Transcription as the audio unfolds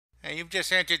You've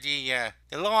just entered the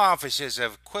law offices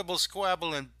of Quibble,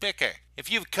 Squabble, and Bicker.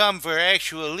 If you've come for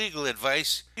actual legal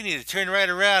advice, you need to turn right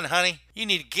around, honey. You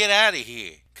need to get out of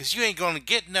here, 'cause you ain't gonna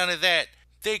get none of that.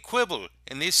 They quibble,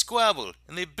 and they squabble,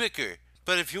 and they bicker.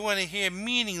 But if you want to hear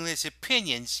meaningless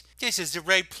opinions, this is the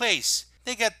right place.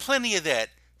 They got plenty of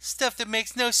that. Stuff that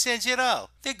makes no sense at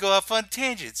all. They go off on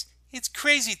tangents. It's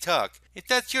crazy talk. If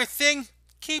that's your thing,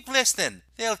 keep listening.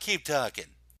 They'll keep talking.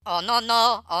 Oh no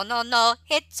no, oh no no,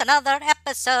 it's another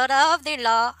episode of the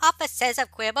law offices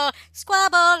of Quibble,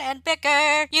 Squabble, and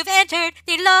Bicker. You've entered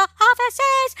the law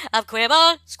offices of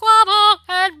Quibble, Squabble,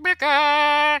 and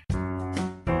Bicker.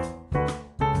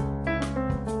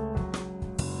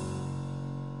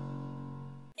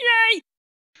 Yay!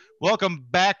 Welcome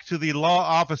back to the law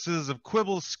offices of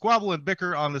Quibble, Squabble, and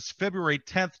Bicker on this February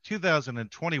 10th,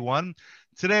 2021.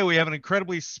 Today we have an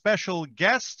incredibly special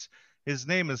guest. His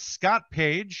name is Scott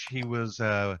Page. He was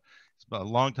a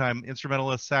longtime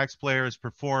instrumentalist, sax player, has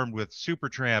performed with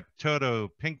Supertramp, Toto,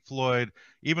 Pink Floyd,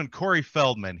 even Corey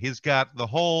Feldman. He's got the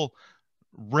whole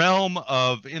realm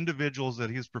of individuals that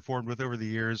he's performed with over the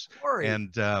years. Corey.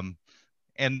 And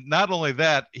not only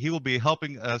that, he will be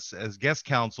helping us as guest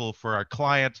counsel for our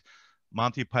client,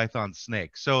 Monty Python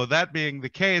Snake. So that being the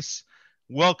case,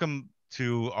 welcome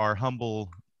to our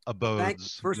humble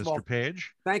abodes, First Mr. of all,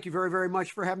 Page. Thank you very, very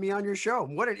much for having me on your show.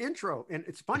 What an intro. And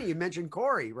it's funny you mentioned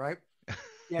Corey, right?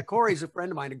 Yeah, Corey's a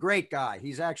friend of mine, a great guy.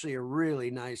 He's actually a really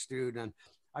nice dude. And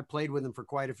I played with him for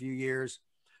quite a few years,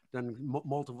 done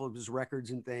multiple of his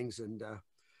records and things. And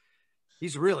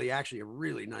he's really actually a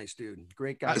really nice dude.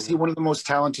 Great guy. Is he one of the most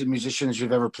talented musicians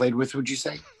you've ever played with, would you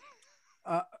say?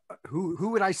 Who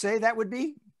would I say that would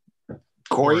be?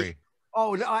 Corey.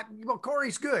 Oh, no, well,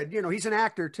 Corey's good. You know, he's an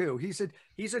actor too. He's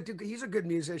a good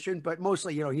musician, but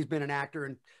mostly, you know, he's been an actor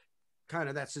and kind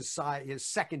of that's his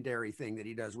secondary thing that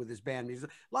he does with his band. He's a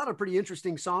lot of pretty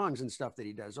interesting songs and stuff that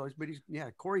he does. Always, but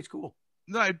Corey's cool.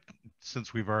 No,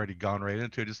 since we've already gone right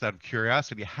into it, just out of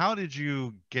curiosity, how did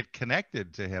you get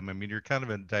connected to him? I mean, you're kind of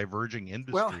in diverging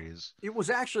industries. Well, it was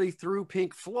actually through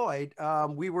Pink Floyd.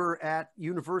 We were at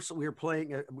Universal. We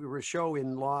were a show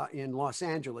in Los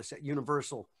Angeles at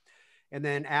Universal. And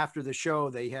then after the show,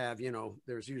 they have, you know,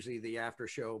 there's usually the after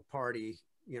show party,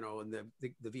 you know, in the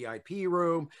VIP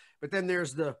room. But then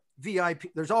there's the VIP,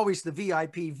 there's always the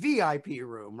VIP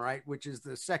room, right? Which is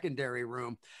the secondary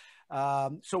room.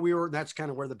 So that's kind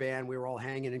of where we were all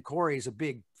hanging. And Corey's a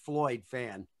big Floyd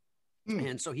fan.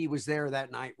 And so he was there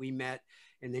that night. We met.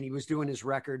 And then he was doing his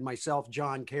record. Myself,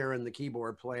 John Karen, the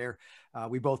keyboard player,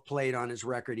 we both played on his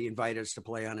record. He invited us to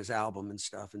play on his album and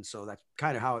stuff. And so that's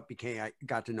kind of how it became. I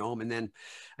got to know him. And then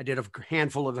I did a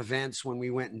handful of events when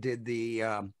we went and did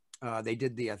I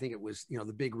think it was, you know,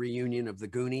 the big reunion of the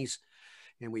Goonies.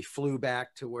 And we flew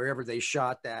back to wherever they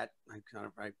shot that.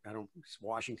 I don't,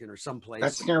 Washington or someplace.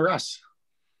 That's near us.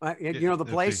 You know, the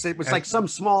place, it was like some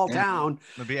small town.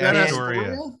 It'd be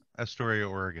Astoria,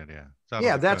 Oregon. Yeah.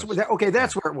 Yeah, that's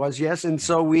where it was. Yes. And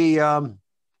so we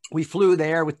flew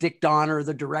there with Dick Donner,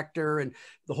 the director, and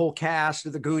the whole cast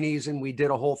of the Goonies, and we did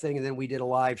a whole thing. And then we did a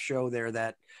live show there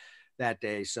that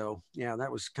day. So yeah,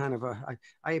 that was kind of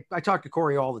I talk to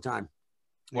Corey all the time.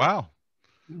 Wow.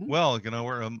 Mm-hmm. Well, you know,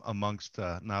 we're amongst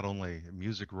not only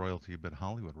music royalty, but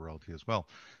Hollywood royalty as well.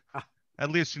 At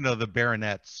least, you know, the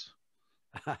baronets.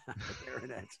 The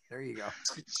baronets. There you go.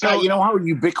 So, you know how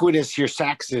ubiquitous your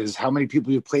sax is, how many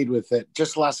people you played with it.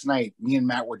 Just last night, me and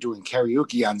Matt were doing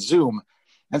karaoke on Zoom,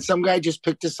 and some guy just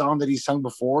picked a song that he sung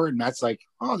before, and Matt's like,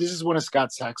 oh, this is one of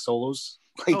Scott's sax solos.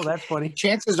 Like, oh, that's funny.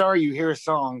 Chances are you hear a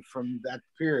song from that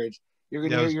period, you're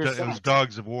going to hear your sax. It was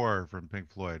Dogs of War from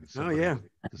Pink Floyd. Somebody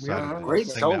Great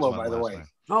solo, by the way. Night.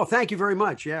 Oh, thank you very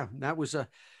much. Yeah, that was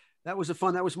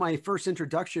my first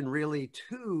introduction really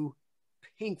to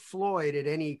Pink Floyd at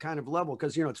any kind of level.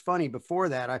 Cause you know, it's funny, before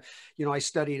that, I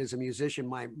studied as a musician.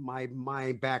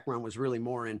 My background was really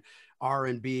more in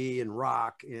R&B and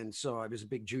rock. And so I was a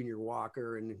big Junior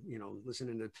Walker and, you know,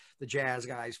 listening to the jazz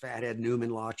guys, Fathead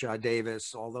Newman, Lockjaw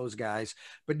Davis, all those guys,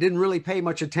 but didn't really pay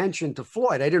much attention to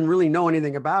Floyd. I didn't really know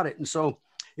anything about it. And so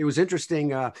it was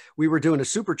interesting. We were doing a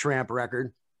Supertramp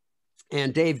record,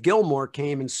 and Dave Gilmour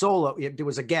came and solo. It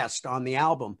was a guest on the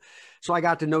album. So I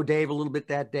got to know Dave a little bit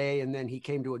that day. And then he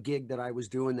came to a gig that I was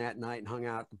doing that night and hung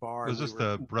out at the bar. Was this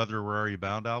the Brother, Where Are You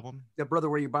Bound album? The Brother,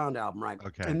 Where You Bound album, right.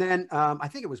 Okay. And then I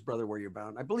think it was Brother, Where You're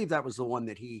Bound. I believe that was the one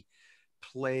that he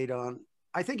played on.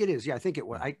 I think it is. Yeah, I think it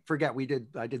was. I forget.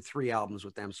 I did 3 albums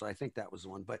with them. So I think that was the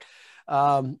one. But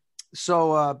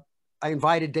I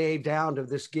invited Dave down to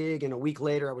this gig, and a week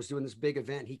later I was doing this big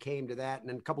event. He came to that. And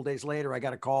then a couple of days later, I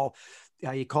got a call.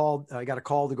 I got a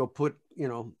call to go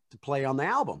to play on the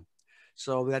album.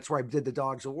 So that's where I did the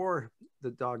Dogs of War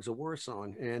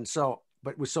song. And so,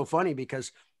 but it was so funny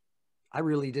because I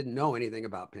really didn't know anything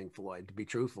about Pink Floyd, to be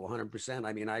truthful, 100%.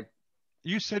 I mean,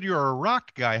 You said you're a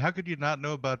rock guy. How could you not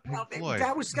know about Pink Floyd?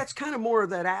 that's kind of more of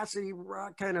that acidy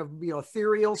rock kind of,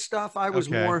 ethereal stuff. I was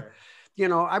Okay. more,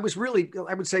 I was really,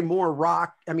 I would say more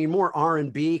rock. I mean, more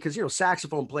R&B, because,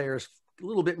 saxophone players a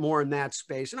little bit more in that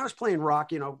space. And I was playing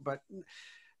rock, but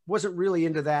wasn't really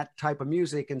into that type of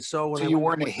music. And so when So you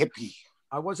weren't a hippie.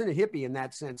 I wasn't a hippie in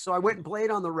that sense. So I went and played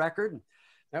on the record. And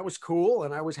that was cool.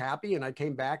 And I was happy. And I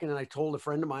came back and then I told a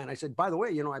friend of mine, I said, by the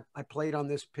way, I played on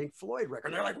this Pink Floyd record.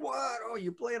 And they're like, what? Oh,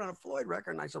 you played on a Floyd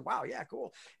record? And I said, wow, yeah,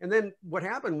 cool. And then what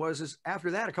happened is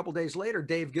after that, a couple of days later,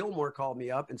 Dave Gilmour called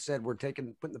me up and said, we're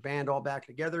putting the band all back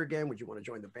together again. Would you want to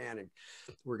join the band? And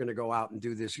we're going to go out and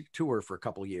do this tour for a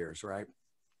couple of years, right?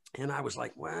 And I was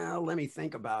like, well, let me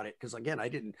think about it. Because again, I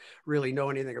didn't really know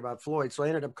anything about Floyd. So I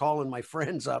ended up calling my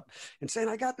friends up and saying,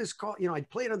 I got this call, I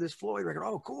played on this Floyd record.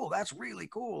 Oh, cool. That's really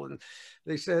cool. And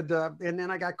they said, and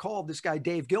then I got called, this guy,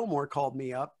 Dave Gilmour, called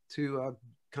me up to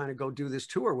kind of go do this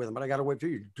tour with him, but I got to wait for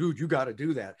you. Dude, you got to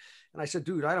do that. And I said,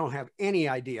 dude, I don't have any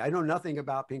idea. I know nothing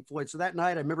about Pink Floyd. So that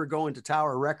night I remember going to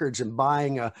Tower Records and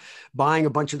buying a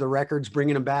bunch of the records,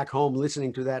 bringing them back home,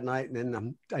 listening to that night. And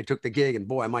then I took the gig and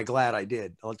boy, am I glad I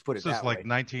did. Let's put it that way. This is like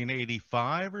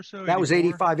 1985 or so? That 84? was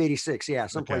 85, 86. Yeah.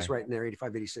 Someplace Okay. right in there,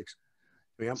 85, 86.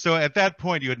 Yep. So at that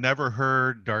point, you had never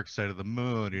heard Dark Side of the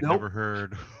Moon. You'd Nope. never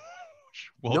heard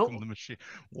Welcome to the Machine.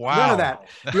 Wow. None of that.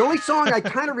 The only song I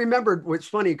kind of remembered, what's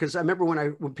funny, because I remember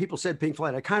when people said Pink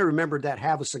Floyd, I kind of remembered that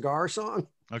Have a Cigar song.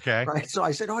 Okay. Right. So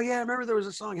I said, oh, yeah, I remember there was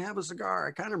a song, Have a Cigar.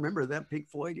 I kind of remember that Pink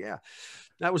Floyd. Yeah.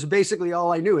 That was basically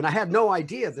all I knew. And I had no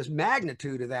idea this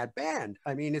magnitude of that band.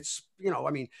 I mean, it's,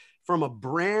 from a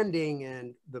branding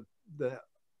and the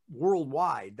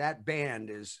worldwide, that band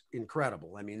is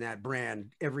incredible. I mean, that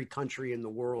brand, every country in the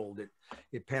world,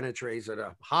 it penetrates at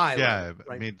a high level.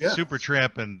 Right? I mean,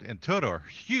 Supertramp and Toto are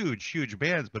huge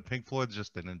bands, but Pink Floyd's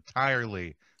just an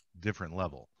entirely different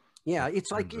level. Yeah,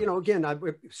 it's like, again,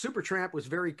 Supertramp was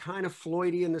very kind of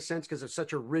Floydy in the sense because it's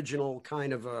such original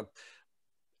kind of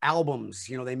albums.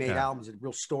 They made albums and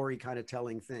real story kind of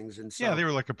telling things. And so they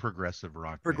were like a progressive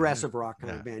rock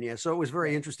kind of band. Yeah. So it was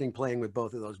very interesting playing with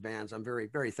both of those bands. I'm very,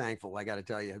 very thankful. I got to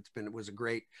tell you, it was a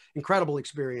great, incredible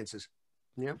experiences.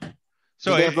 Yep.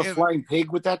 So did they have the Flying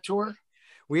Pig with that tour?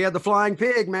 We had the Flying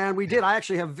Pig, man. We did. I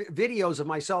actually have videos of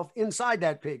myself inside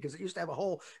that pig because it used to have a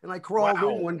hole, and I crawled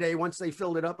in one day once they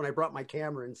filled it up, and I brought my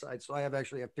camera inside. So I have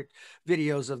picked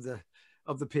videos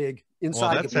of the pig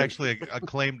inside. Well, that's actually a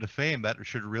claim to fame. That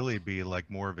should really be like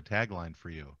more of a tagline for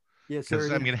you. Yes,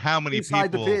 because I mean, how many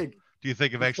inside people do you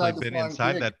think have actually been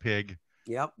inside that pig?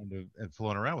 Yep. And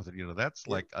flown around with it. That's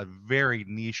like a very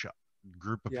niche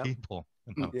group of people.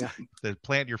 That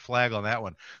plant your flag on that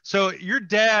one. So your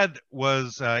dad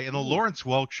was in the Lawrence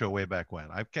Welk show way back when.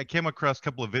 I came across a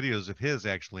couple of videos of his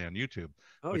actually on YouTube,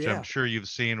 which I'm sure you've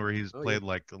seen, where he's played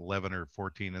like 11 or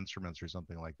 14 instruments or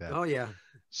something like that. Oh yeah.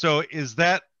 So is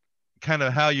that kind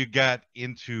of how you got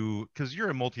into, because you're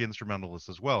a multi-instrumentalist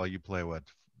as well? You play what?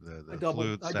 The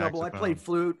flute, saxophone. I played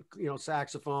flute,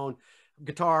 saxophone,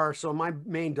 guitar. So my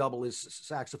main double is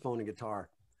saxophone and guitar.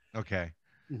 Okay.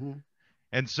 Mm-hmm.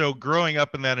 And so growing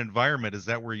up in that environment, is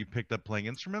that where you picked up playing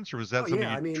instruments, or was that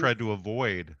something you tried to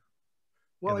avoid?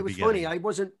 Well, it was funny. I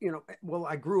wasn't,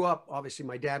 I grew up, obviously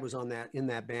my dad was in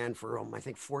that band for, I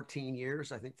think 14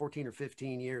 years, 14 or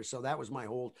 15 years. So that was my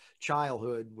whole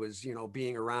childhood was,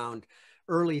 being around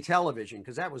early television.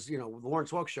 Because that was, the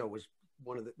Lawrence Welk show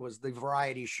was the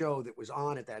variety show that was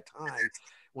on at that time.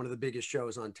 One of the biggest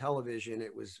shows on television.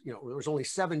 It was, there was only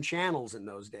 7 channels in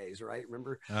those days, right?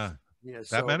 Remember?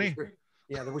 That many?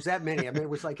 Yeah, there was that many. I mean, it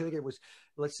was like, I think it was,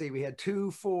 let's see, we had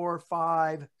 2, 4,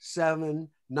 5, 7,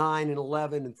 9, and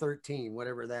 11, and 13,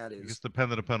 whatever that is. It's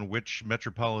dependent upon which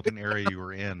metropolitan area you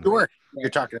were in. Sure, you're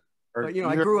talking. But,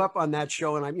 I grew up on that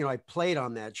show, and I played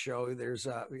on that show. There's,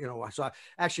 so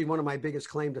actually one of my biggest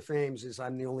claim to fame is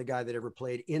I'm the only guy that ever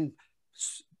played in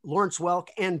Lawrence Welk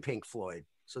and Pink Floyd.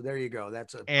 So there you go.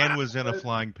 And was in a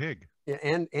Flying Pig. Yeah,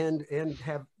 and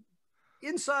have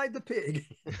inside the pig.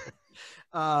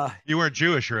 You weren't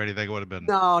Jewish or anything. It would have been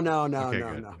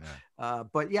no.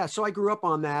 But yeah, so I grew up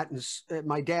on that, and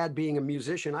my dad being a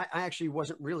musician, I actually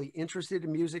wasn't really interested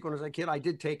in music when I was a kid. I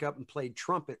did take up and played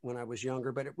trumpet when I was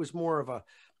younger, but it was more of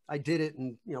I did it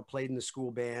and played in the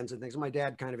school bands and things. My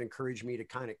dad kind of encouraged me to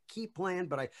kind of keep playing,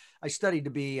 but I studied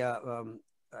to be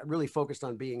really focused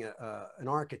on being an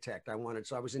architect.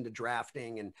 So I was into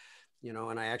drafting and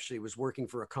I actually was working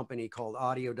for a company called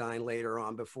Audiodyne later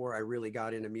on before I really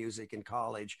got into music in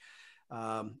college.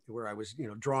 where I was,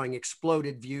 drawing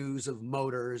exploded views of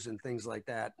motors and things like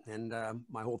that. And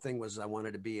my whole thing was I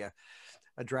wanted to be a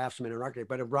draftsman and architect,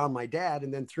 but around my dad.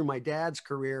 And then through my dad's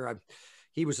career,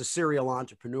 he was a serial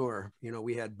entrepreneur.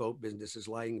 We had boat businesses,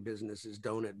 lighting businesses,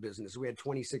 donut business. We had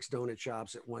 26 donut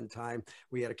shops at one time.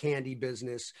 We had a candy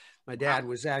business. My dad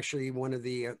was actually one of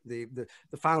the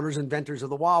founders, inventors of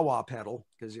the wah-wah pedal,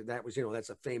 because that was, that's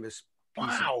a famous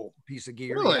piece of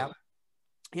gear. Really?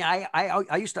 Yeah,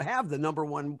 I used to have the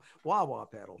 #1 wah-wah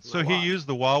pedal. So he used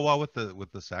the wah-wah with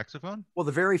the saxophone? Well,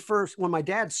 the very first, when my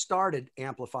dad started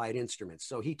Amplified Instruments,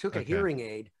 so he took a hearing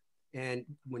aid, and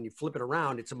when you flip it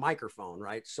around, it's a microphone,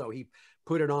 right? So he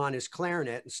put it on his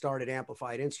clarinet and started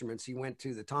Amplified Instruments. He went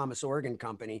to the Thomas Organ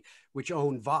Company, which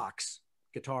owned Vox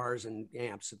guitars and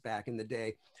amps back in the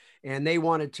day. And they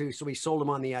wanted to, so he sold them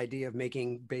on the idea of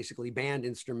making basically band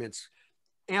instruments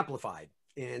amplified.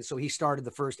 And so he started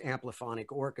the first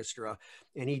ampliphonic orchestra,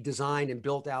 and he designed and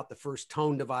built out the first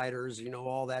tone dividers,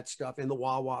 all that stuff in the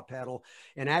wah-wah pedal.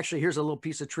 And actually, here's a little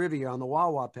piece of trivia on the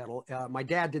wah-wah pedal. My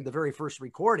dad did the very first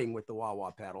recording with the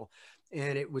wah-wah pedal,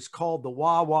 and it was called the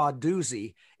wah-wah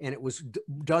doozy, and it was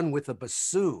done with a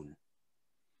bassoon.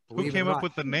 Who came up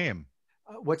with the name?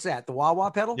 What's that? The wah-wah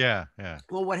pedal? Yeah.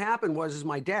 Well, what happened was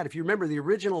my dad, if you remember, the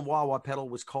original wah-wah pedal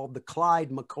was called the Clyde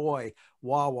McCoy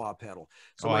wah-wah pedal.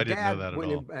 So my I didn't dad, know that at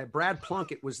when all. Brad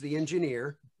Plunkett was the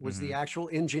engineer, the actual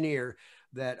engineer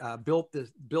that built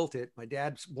it. My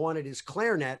dad wanted his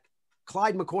clarinet.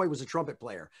 Clyde McCoy was a trumpet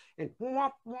player, and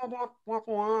wop, wop, wop, wop,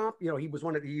 wop, he was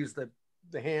wanted to use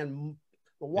the hand.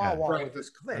 The wah-wah with this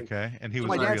thing. Okay, and he was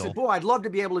my dad real. said, boy, I'd love to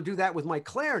be able to do that with my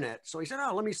clarinet. So he said,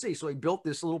 oh, let me see. So he built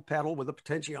this little pedal with a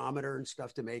potentiometer and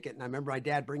stuff to make it. And I remember my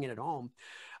dad bringing it home.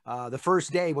 The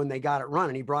first day when they got it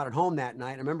running, he brought it home that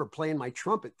night. I remember playing my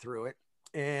trumpet through it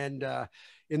and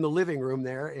in the living room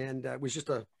there. And it was just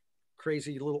a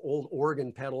crazy little old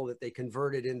organ pedal that they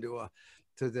converted into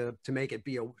to make it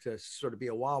to sort of be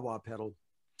a wah-wah pedal.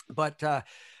 But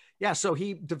yeah, so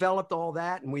he developed all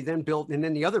that, and we then built, and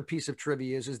then the other piece of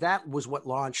trivia is that was what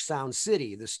launched Sound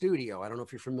City, the studio. I don't know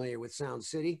if you're familiar with Sound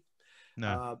City.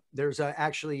 No. There's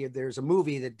a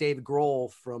movie that David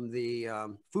Grohl from the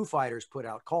Foo Fighters put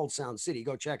out called Sound City.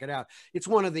 Go check it out. It's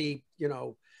one of the, It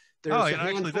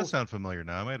actually does sound familiar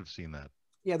now. I might have seen that.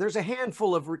 Yeah, there's a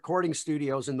handful of recording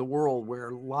studios in the world where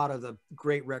a lot of the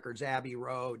great records, Abbey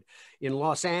Road. In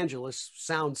Los Angeles,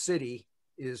 Sound City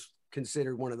is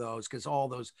considered one of those because all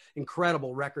those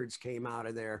incredible records came out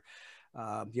of there.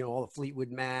 All the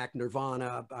Fleetwood Mac,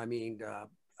 Nirvana. I mean,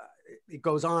 it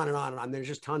goes on and on and on. There's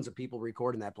just tons of people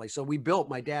recording that place. So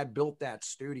my dad built that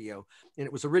studio, and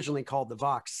it was originally called the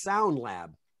Vox Sound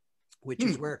Lab, which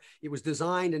is where it was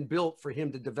designed and built for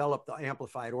him to develop the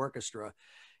amplified orchestra.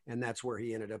 And that's where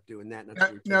he ended up doing that.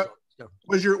 Now,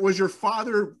 was your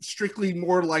father strictly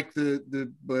more like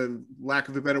the lack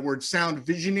of a better word, sound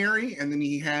visionary, and then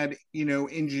he had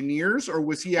engineers, or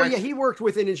was he? Yeah, he worked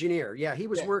with an engineer. Yeah, he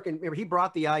was working. He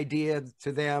brought the idea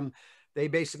to them. They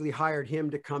basically hired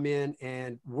him to come in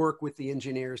and work with the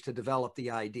engineers to develop the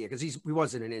idea because he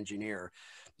wasn't an engineer.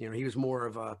 He was more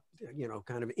of a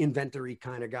kind of inventory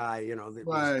kind of guy.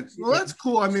 Right. Well, that's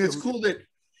cool. I mean, it's cool that.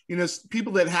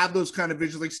 People that have those kind of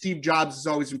visions, like Steve Jobs has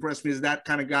always impressed me as that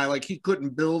kind of guy. Like he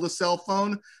couldn't build a cell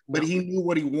phone, but he knew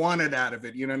what he wanted out of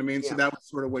it. You know what I mean? Yeah. So that was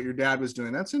sort of what your dad was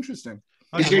doing. That's interesting.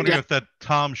 I was wondering if that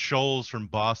Tom Scholes from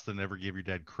Boston ever gave your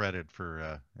dad credit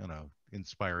for,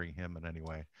 inspiring him in any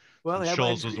way. Well,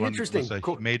 Scholes was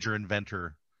a major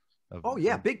inventor.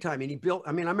 Big time. And he built,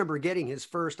 I remember getting his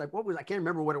first, I can't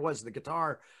remember what it was, the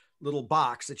guitar little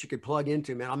box that you could plug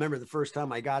into, man. I remember the first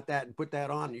time I got that and put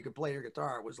that on and you could play your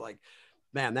guitar. It was like,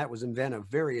 man, that was inventive,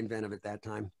 very inventive at that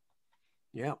time.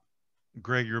 Yeah.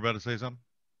 Greg, you're about to say something?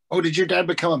 Oh, did your dad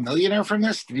become a millionaire from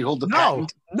this? Did he hold the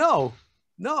patent? No,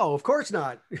 of course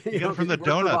not. You got it from the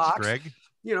donuts, Greg.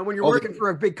 When you're working for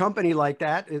a big company like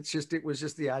that, it was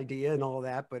just the idea and all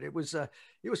that. But it was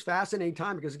fascinating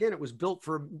time because again, it was built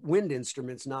for wind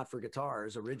instruments, not for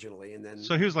guitars originally. And then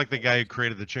so he was like the guy who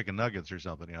created the chicken nuggets or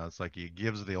something. It's like he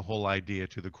gives the whole idea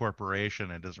to the corporation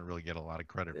and doesn't really get a lot of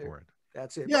credit for it.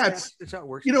 That's it. Yeah, that's how it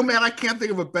works. Man, I can't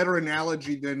think of a better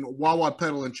analogy than wah-wah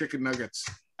pedal and chicken nuggets.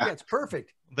 Yeah, it's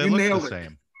perfect. They look the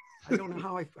same. I don't know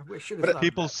how I should have. But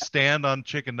people stand on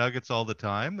chicken nuggets all the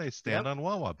time. They stand on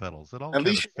wah-wah pedals. It all kind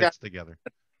of fits together.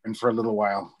 And for a little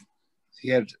while, he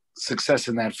had success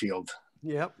in that field.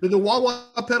 Yep. Do the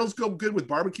wah-wah pedals go good with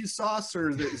barbecue sauce,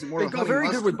 or is it more? They go very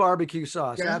good with barbecue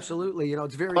sauce. Yeah. Absolutely.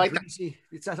 It's very greasy.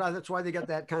 That's why they got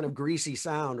that kind of greasy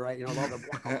sound, right? All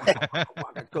the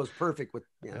it goes perfect with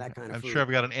that kind of. I'm food. sure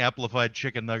I've got an amplified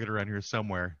chicken nugget around here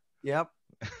somewhere. Yep.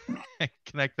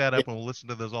 Connect that up and we'll listen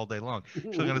to those all day long. So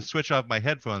I'm going to switch off my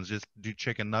headphones, just do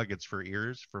chicken nuggets for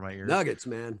my ears. Nuggets,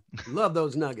 man. Love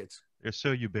those nuggets. They're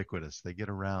so ubiquitous. They get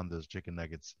around, those chicken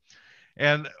nuggets.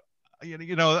 And,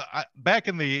 back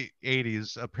in the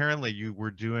 80s, apparently you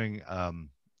were doing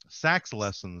sax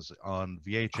lessons on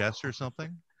VHS or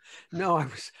something. No, I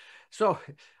was. So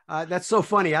that's so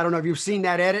funny. I don't know if you've seen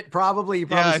that edit. Probably. You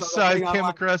probably I came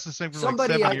across this thing from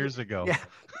like 7 years ago. Yeah,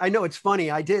 I know, it's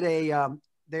funny. I did a.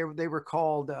 They were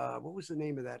called. What was the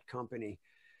name of that company?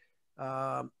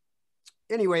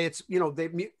 Anyway, it's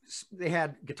they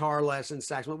had guitar lessons,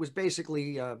 saxophone. It was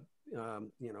basically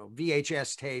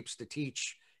VHS tapes to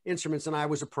teach instruments, and I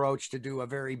was approached to do a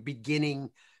very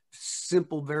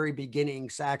simple, very beginning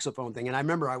saxophone thing. And I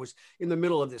remember I was in the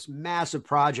middle of this massive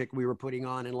project we were putting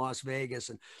on in Las Vegas,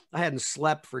 and I hadn't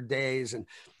slept for days, and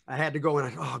I had to go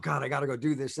and oh God, I got to go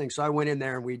do this thing. So I went in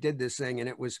there and we did this thing, and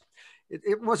it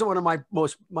wasn't one of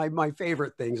my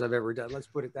favorite things I've ever done. Let's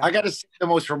put it that way. I got to say, the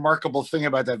most remarkable thing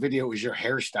about that video was your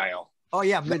hairstyle. Oh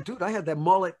yeah, man, dude, I had that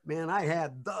mullet, man. I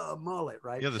had the mullet,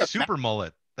 right? Yeah, the super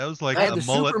mullet. That was like the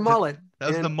super mullet. That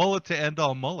was the mullet to end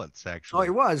all mullets, actually. Oh,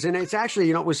 it was. And it's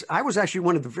actually, I was actually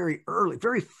one of the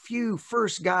very few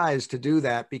first guys to do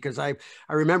that, because I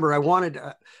remember I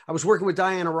was working with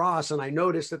Diana Ross, and I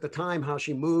noticed at the time how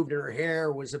she moved and her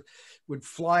hair would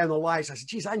fly on the lights. I said,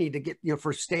 geez, I need to get,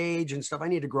 for stage and stuff, I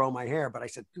need to grow my hair. But I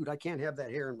said, dude, I can't have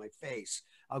that hair in my face.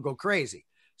 I'll go crazy.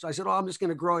 So I said, oh, I'm just going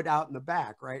to grow it out in the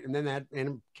back. Right. And then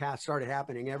and cats started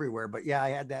happening everywhere. But yeah, I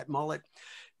had that mullet.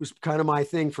 It was kind of my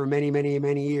thing for many, many,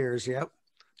 many years. Yep.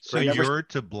 So you're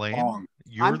to blame.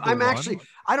 I'm actually,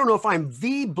 I don't know if I'm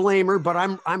the blamer, but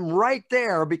I'm right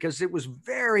there, because it was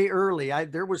very early.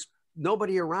 There was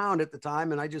nobody around at the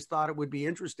time, and I just thought it would be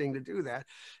interesting to do that.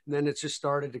 And then it just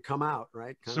started to come out,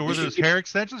 right? So were those hair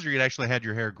extensions, or you actually had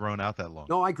your hair grown out that long?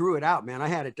 No, I grew it out, man. I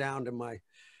had it down to my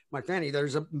fanny.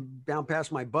 There's down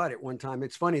past my butt at one time.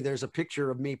 It's funny. There's a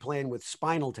picture of me playing with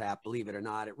Spinal Tap, believe it or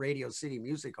not, at Radio City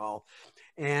Music Hall.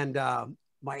 And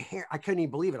my hair, I couldn't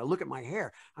even believe it. I look at my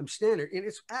hair. I'm standing, and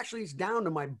it's down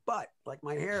to my butt. Like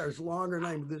my hair is longer than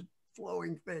I'm this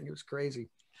flowing thing. It was crazy.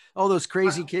 All those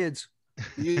crazy kids.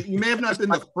 You may have not been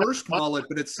the first mullet,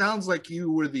 but it sounds like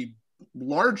you were the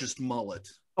largest mullet.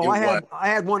 Oh, I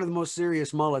had one of the most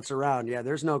serious mullets around. Yeah,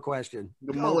 there's no question.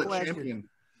 The mullet champion.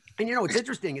 And what's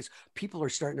interesting is people are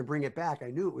starting to bring it back. I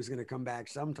knew it was going to come back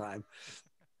sometime.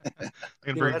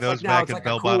 And bring those back in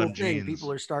bell-bottom jeans.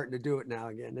 People are starting to do it now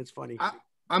again. It's funny.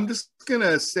 I'm just going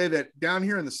to say that down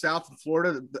here in the South of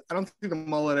Florida, I don't think the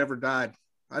mullet ever died.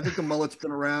 I think the mullet's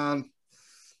been around.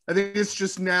 I think it's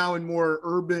just now in more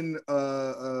urban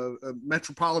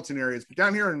metropolitan areas. But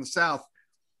down here in the South,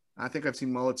 I think I've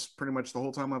seen mullets pretty much the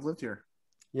whole time I've lived here.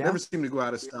 Yeah. Never seem to go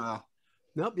out of style.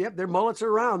 Nope. Yep. Their mullets are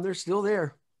around. They're still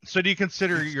there. So do you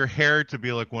consider your hair to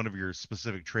be like one of your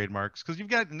specific trademarks? Because you've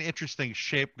got an interesting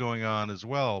shape going on as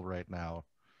well right now.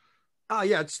 Oh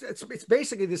yeah, it's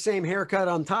basically the same haircut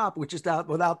on top, which is out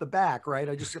without the back, right?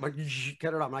 I just like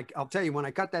cut it off. I'll tell you, when I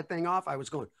cut that thing off, I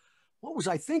was going, what was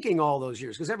I thinking all those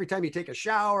years? Because every time you take a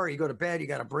shower, you go to bed, you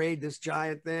got to braid this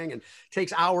giant thing, and it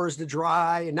takes hours to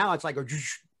dry. And now it's like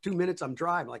 2 minutes, I'm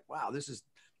dry. I'm like, wow, this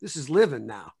is living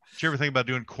now. Did you ever think about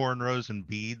doing cornrows and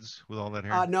beads with all that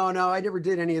hair? No, I never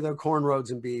did any of the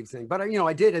cornrows and beads thing. But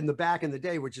I did in the back in the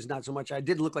day, which is not so much. I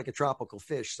did look like a tropical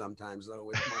fish sometimes, though,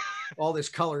 with all this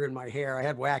color in my hair. I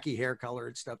had wacky hair color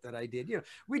and stuff that I did.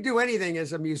 We'd do anything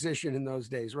as a musician in those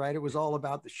days, right? It was all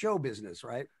about the show business,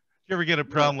 right? You ever get a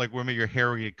problem like when your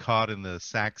hair would get caught in the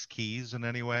sax keys in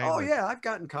any way? Oh yeah, I've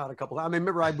gotten caught a couple. I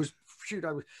remember I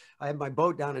had my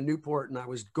boat down in Newport, and I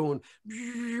was going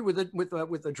with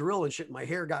a drill and shit. And my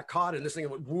hair got caught in this thing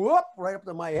and went whoop right up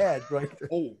to my head. Right.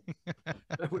 Oh.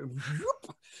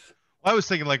 I was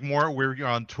thinking like more where you're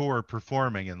on tour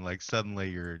performing and like suddenly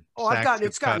your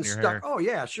it's gotten stuck. Oh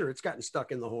yeah, sure. It's gotten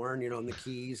stuck in the horn, and the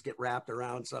keys get wrapped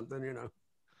around something,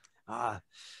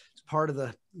 it's part of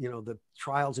the the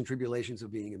trials and tribulations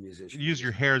of being a musician. You use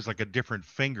your hair as like a different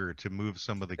finger to move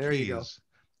some of the there keys. You go.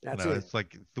 That's it. It's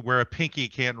like where a pinky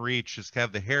can't reach, just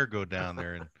have the hair go down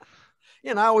there. And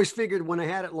yeah, and I always figured when I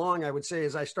had it long, I would say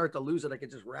as I start to lose it, I could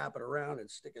just wrap it around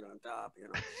and stick it on top.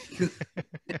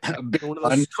 One of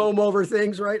those comb over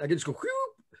things, right? I could just go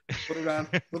whoop, put it on.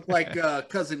 Look like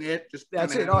Cousin It. Just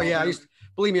that's it. Oh yeah,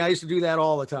 believe me, I used to do that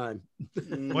all the time.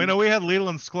 Well, we had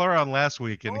Leland Sklar on last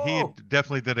week, and he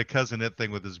definitely did a Cousin It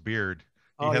thing with his beard.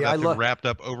 He had that thing wrapped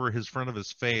up over his front of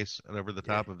his face and over the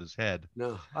top of his head.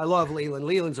 No, I love Leland.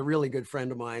 Leland's a really good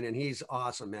friend of mine, and he's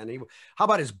awesome, man. How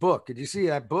about his book? Did you see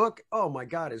that book? Oh my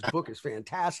God, his book is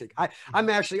fantastic. I'm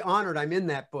actually honored I'm in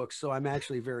that book, so I'm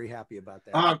actually very happy about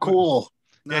that. Ah, cool.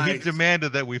 Yeah, he Nice.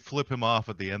 demanded that we flip him off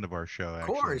at the end of our show. Of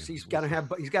Actually, course, he's got to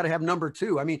have number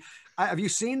two. I mean, have you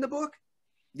seen the book?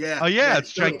 Yeah. Oh yeah, Yeah.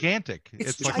 it's gigantic.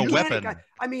 It's like gigantic. a weapon.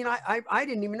 I mean, I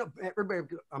didn't even know.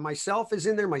 Everybody, myself is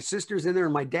in there, my sister's in there,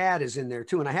 and my dad is in there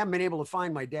too. And I haven't been able to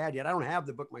find my dad yet. I don't have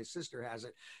the book. My sister has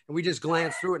it, and we just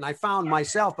glanced through it, and I found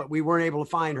myself, but we weren't able to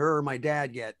find her or my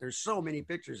dad yet. There's so many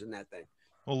pictures in that thing.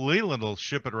 Well, Leland will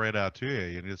ship it right out to you.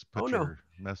 You just put your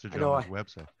message on his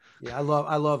website. Yeah, I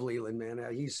love Leland, man.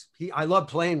 I love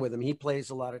playing with him. He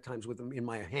plays a lot of times with him in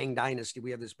my Hang Dynasty.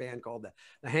 We have this band called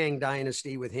the Hang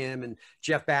Dynasty with him and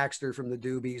Jeff Baxter from the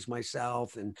Doobies,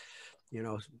 myself, and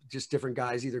just different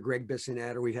guys, either Greg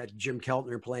Bissonette or we've had Jim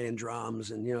Keltner playing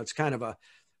drums, and it's kind of a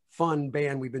fun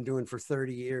band we've been doing for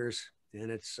 30 years. And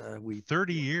it's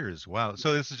 30 years. Wow.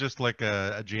 So this is just like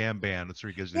a jam band. It's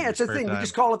it's a thing. We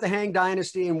just call it the Hang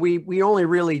Dynasty, and we only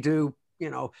really do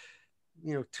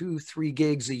 2-3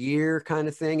 gigs a year kind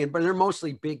of thing, but they're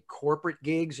mostly big corporate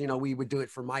gigs. We would do it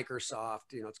for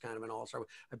Microsoft. It's kind of an all-star.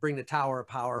 I bring the Tower of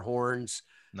Power horns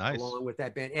along with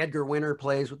that band. Edgar Winter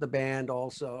plays with the band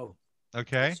also.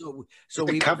 Okay. So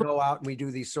we go out and we do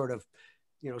these sort of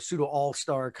pseudo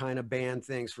all-star kind of band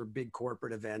things for big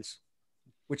corporate events,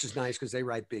 which is nice because they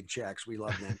write big checks. We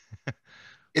love them.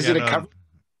 Is it a cover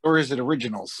or is it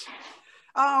originals?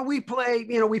 We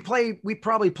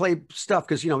probably play stuff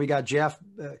because we got Jeff,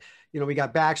 we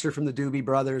got Baxter from the Doobie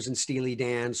Brothers and Steely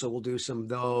Dan, so we'll do some of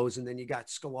those, and then you got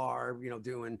Sklar,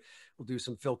 we'll do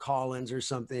some Phil Collins or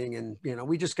something, and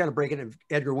we just kind of break it in.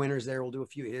 Edgar Winters there, we'll do a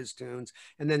few of his tunes,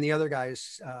 and then the other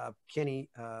guys, Kenny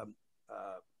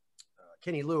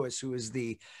Lewis, who is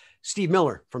the Steve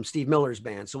Miller from Steve Miller's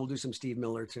band, so we'll do some Steve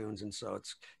Miller tunes, and so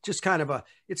it's just kind of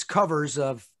it's covers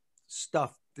of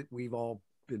stuff that we've all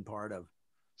been part of.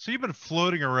 So you've been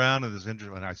floating around in this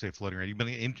industry. When I say floating around, you've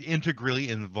been integrally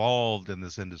involved in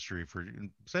this industry for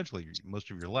essentially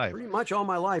most of your life. Pretty much all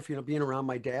my life, being around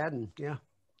my dad, and yeah.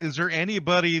 Is there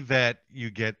anybody that you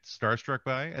get starstruck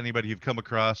by? Anybody you've come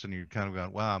across and you've kind of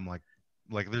gone, wow, I'm like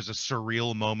there's a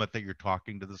surreal moment that you're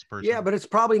talking to this person? Yeah, but it's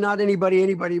probably not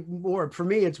anybody more. For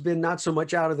me, it's been not so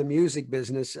much out of the music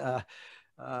business.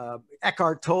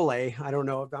 Eckhart Tolle, I don't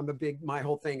know if my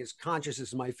whole thing is consciousness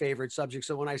is my favorite subject.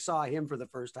 So when I saw him for the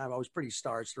first time, I was pretty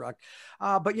starstruck.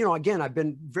 But, again, I've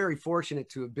been very fortunate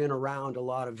to have been around a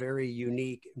lot of very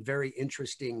unique, very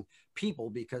interesting people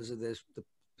because of the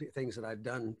things that I've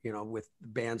done, with the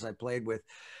bands I played with.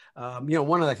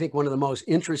 I think one of the most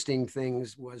interesting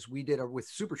things was with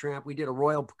Supertramp, we did a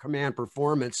Royal Command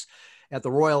performance at the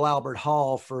Royal Albert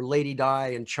Hall for Lady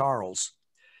Di and Charles.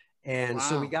 And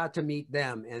so we got to meet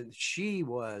them, and she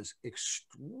was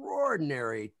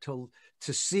extraordinary to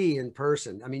see in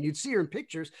person. I mean, you'd see her in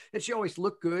pictures and she always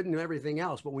looked good and everything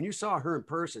else. But when you saw her in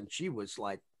person, she was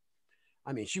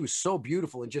she was so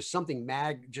beautiful, and just something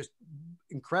just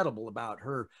incredible about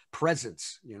her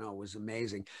presence, was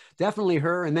amazing. Definitely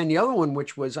her. And then the other one,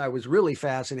 which I was really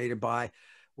fascinated by,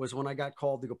 was when I got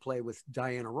called to go play with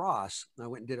Diana Ross. I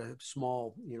went and did a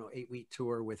small, 8-week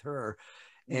tour with her.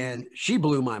 And she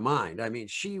blew my mind. I mean,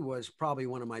 she was probably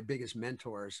one of my biggest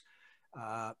mentors,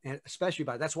 and especially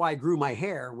that's why I grew my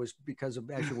hair, was because of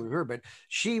actually with her. But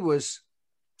there was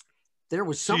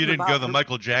something. So you didn't go the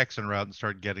Michael Jackson route and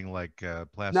start getting like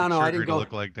plastic surgery to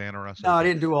look like Diana Ross? No, I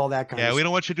didn't do all that kind of stuff. Yeah, we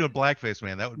don't want you doing blackface,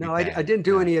 man. That would be bad. I didn't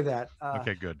do any of that.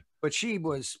 Okay, good. But she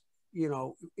was,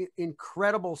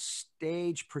 incredible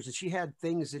stage person. She had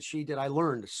things that she did. I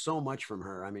learned so much from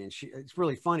her. I mean, it's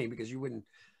really funny because you wouldn't.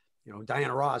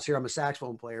 Diana Ross, here I'm a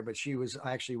saxophone player, but she was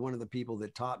actually one of the people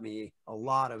that taught me a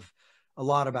lot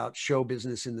about show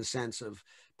business in the sense of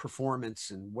performance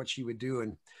and what she would do.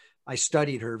 And I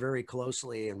studied her very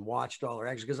closely and watched all her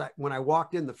actions, because when I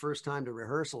walked in the first time to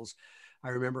rehearsals, I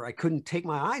remember I couldn't take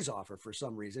my eyes off her for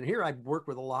some reason. Here I worked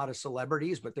with a lot of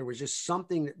celebrities, but there was just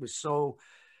something that was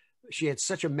she had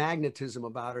such a magnetism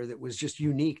about her that was just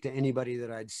unique to anybody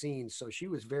that I'd seen. So she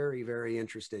was very, very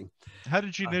interesting. How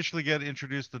did you initially get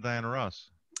introduced to Diana Ross?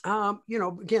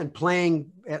 Again,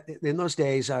 playing in those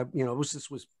days, this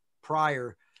was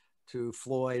prior to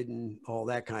Floyd and all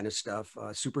that kind of stuff.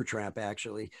 Supertramp,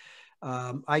 actually.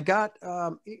 I got,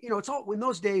 it's all in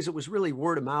those days, it was really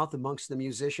word of mouth amongst the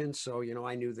musicians. So,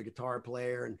 I knew the guitar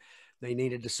player and they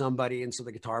needed somebody. And so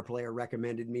the guitar player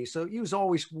recommended me. So it was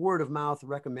always word of mouth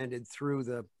recommended through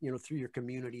through your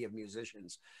community of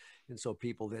musicians. And so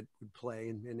people that would play,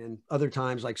 and then other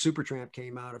times like Supertramp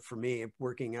came out for me,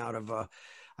 working out of, I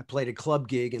played a club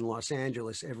gig in Los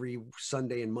Angeles every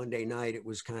Sunday and Monday night. It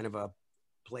was kind of a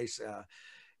place,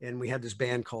 and we had this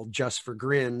band called Just for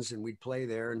Grins, and we'd play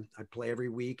there, and I'd play every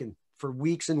week. And for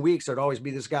weeks and weeks, there'd always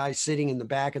be this guy sitting in the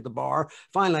back at the bar.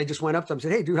 Finally, I just went up to him and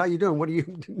said, "Hey, dude, how you doing? What are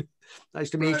you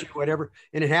nice to meet you," whatever.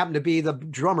 And it happened to be the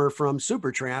drummer from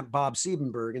Supertramp, Bob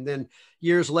Siebenberg. And then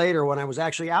years later, when I was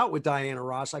actually out with Diana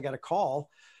Ross, I got a call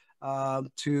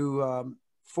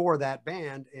for that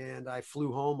band, and I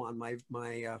flew home on my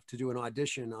to do an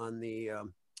audition on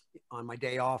my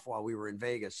day off while we were in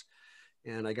Vegas,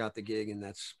 and I got the gig, and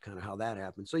that's kind of how that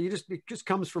happened. So it just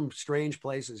comes from strange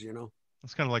places, you know.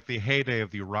 It's kind of like the heyday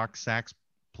of the rock sax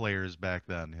players back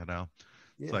then, you know.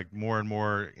 Yeah. It's like more and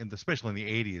more, especially in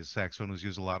the 80s, saxophone was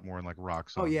used a lot more in like rock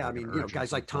songs. Oh yeah, like I mean,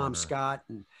 guys like Tom Scott,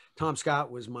 and Tom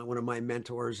Scott was one of my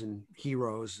mentors and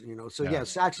heroes, you know. So yeah,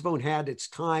 saxophone had its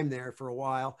time there for a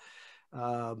while.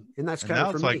 And that's kind of for now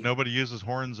it's me. like nobody uses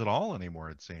horns at all anymore,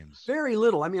 it seems. Very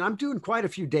little. I mean, I'm doing quite a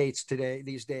few dates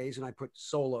these days, and I put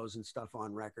solos and stuff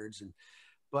on records.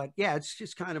 But yeah, it's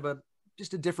just kind of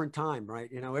just a different time, right?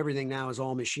 You know, everything now is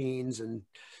all machines, and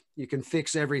you can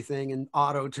fix everything and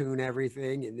auto tune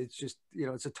everything. And it's just, you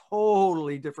know, it's a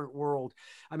totally different world.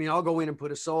 I mean, I'll go in and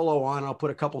put a solo on, I'll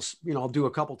put a couple, you know, I'll do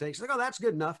a couple takes. Like, oh, that's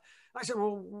good enough. I said,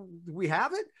 well, we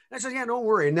have it? And I said, yeah, don't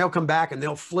worry. And they'll come back and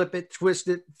they'll flip it, twist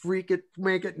it, freak it,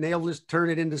 make it, and they'll just turn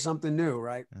it into something new,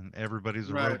 right? And everybody's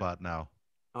a robot now.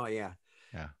 Oh, yeah.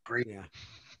 Yeah. Great. Yeah.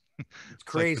 It's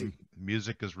crazy. Like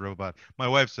music is robot. My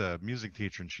wife's a music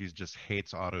teacher, and she just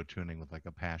hates auto tuning with like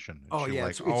a passion. And she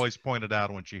it's always pointed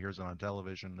out when she hears it on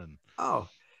television. And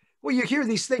well, you hear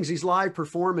these things, these live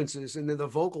performances, and then the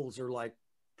vocals are like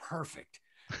perfect.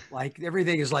 Like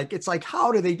everything is like, it's like,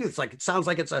 how do they do? It's like, it sounds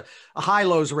like it's a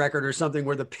high-lows record or something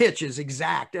where the pitch is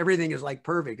exact. Everything is like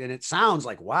perfect. And it sounds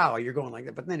like, wow, you're going like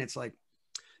that. But then it's like,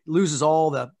 loses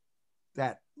all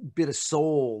that bit of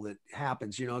soul that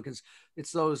happens, you know, because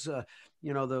it's those,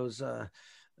 you know, those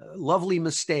lovely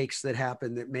mistakes that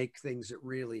happen that make things that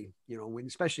really, you know,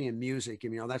 especially in music,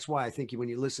 and, you know, that's why I think when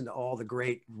you listen to all the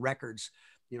great records,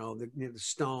 you know, the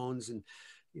Stones and,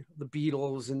 you know, the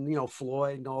Beatles and, you know,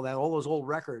 Floyd and all that, all those old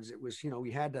records, it was, you know,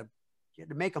 you had to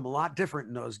make them a lot different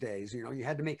in those days. You know, you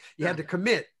had to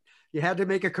commit. You had to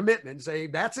make a commitment and say,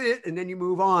 that's it. And then you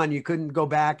move on. You couldn't go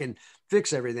back and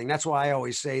fix everything. That's why I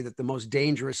always say that the most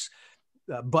dangerous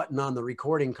button on the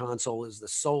recording console is the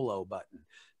solo button,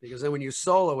 because then when you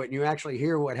solo it and you actually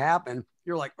hear what happened,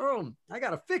 you're like, oh, I got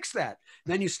to fix that.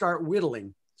 And then you start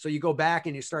whittling. So you go back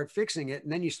and you start fixing it,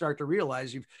 and then you start to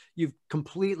realize you've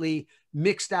completely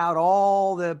mixed out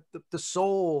all the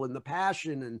soul and the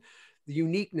passion and the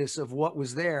uniqueness of what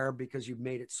was there, because you've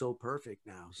made it so perfect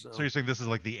now. So you're saying this is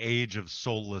like the age of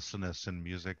soullessness in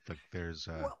music? Like there's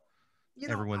you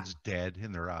know, everyone's dead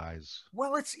in their eyes.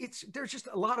 Well, there's just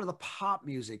a lot of the pop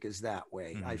music is that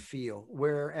way. I feel,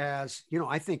 whereas, you know,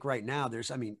 I think right now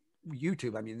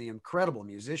YouTube, I mean, the incredible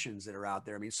musicians that are out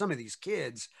there. I mean, some of these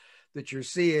kids that you're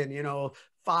seeing, you know,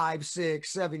 5,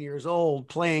 6, 7 years old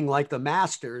playing like the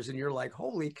masters, and you're like,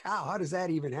 holy cow, how does that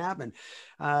even happen?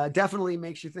 Definitely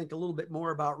makes you think a little bit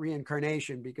more about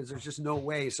reincarnation, because there's just no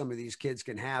way some of these kids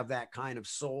can have that kind of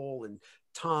soul and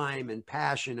time and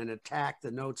passion and attack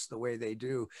the notes the way they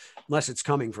do, unless it's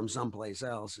coming from someplace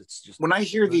else. It's just, when I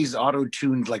hear these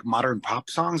auto-tuned like modern pop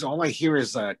songs, all I hear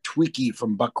is Tweaky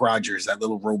from Buck Rogers, that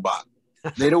little robot.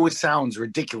 It always sounds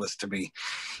ridiculous to me.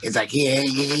 It's like,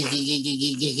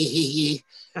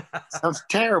 sounds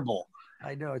terrible.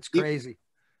 I know, it's crazy.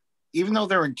 Even though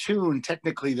they're in tune,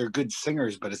 technically they're good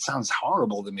singers, but it sounds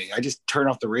horrible to me. I just turn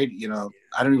off the radio. You know,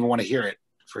 I don't even want to hear it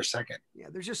for a second. Yeah,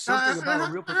 there's just something about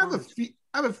a real performance.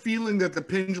 I have a feeling that the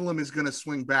pendulum is going to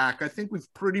swing back. I think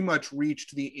we've pretty much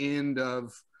reached the end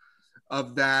of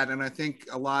that, and I think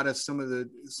a lot of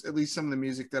at least some of the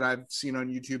music that I've seen on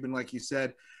YouTube, and like you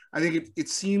said, I think it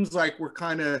seems like we're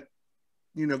kind of,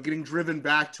 you know, getting driven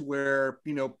back to where,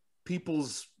 you know,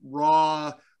 people's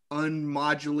raw,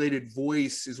 unmodulated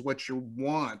voice is what you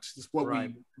want. It's what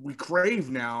we crave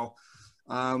now.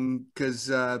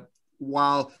 Because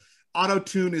while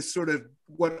auto-tune is sort of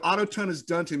what auto-tune has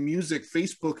done to music,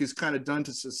 Facebook has kind of done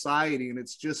to society. And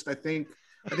it's just, I think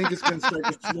it's going to start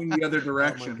to swing the other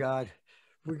direction. Oh my God.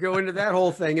 We go into that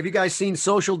whole thing. Have you guys seen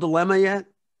Social Dilemma yet?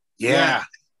 Yeah.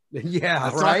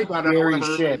 Yeah, right.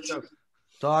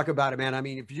 Talk about it, man. I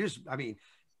mean,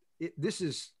 this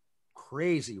is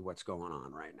crazy what's going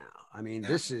on right now. I mean,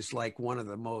 this is like one of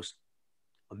the most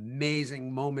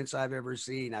amazing moments I've ever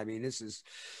seen. I mean,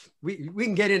 we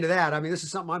can get into that. I mean, this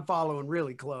is something I'm following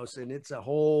really close, and it's a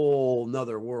whole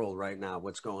nother world right now.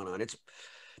 What's going on?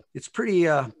 It's pretty.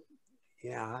 I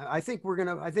think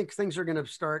things are gonna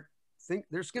start.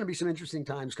 There's going to be some interesting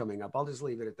times coming up. I'll just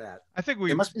leave it at that. I think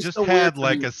we just had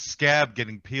like a scab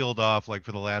getting peeled off like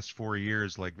for the last 4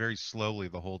 years, like very slowly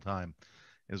the whole time.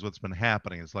 is what's been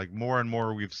happening. It's like more and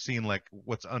more we've seen like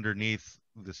what's underneath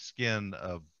the skin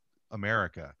of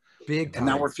America. Big And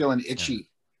now time. we're feeling itchy.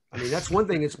 I mean, that's one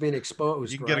thing that's been You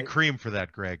exposed, can right? get a cream for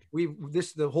that, Greg.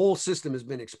 The whole system has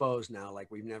been exposed now like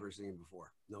we've never seen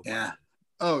before. No Yeah. question.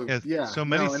 Oh, It's yeah. so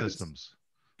many No, and it's- systems.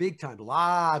 Big time.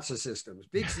 Lots of systems,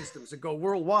 big systems that go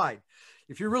worldwide.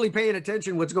 If you're really paying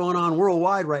attention what's going on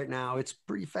worldwide right now, it's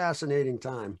pretty fascinating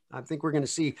time. I think we're going to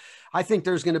see, I think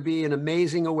there's going to be an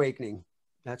amazing awakening.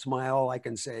 That's all I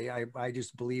can say. I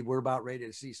just believe we're about ready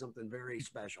to see something very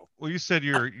special. Well, you said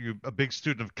you're a big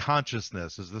student of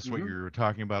consciousness. Is this what Mhm. you were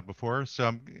talking about before?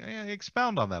 So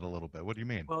expound on that a little bit. What do you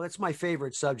mean? Well, that's my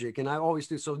favorite subject, and I always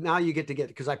do. So now you get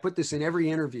because I put this in every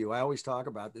interview. I always talk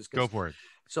about this. Go for it.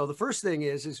 So the first thing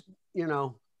is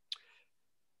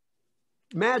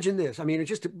imagine this. I mean,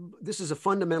 this is a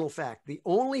fundamental fact. The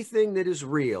only thing that is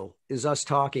real is us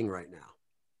talking right now.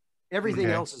 Everything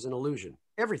Okay. else is an illusion.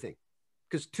 Everything.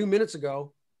 Because 2 minutes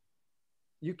ago,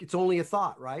 it's only a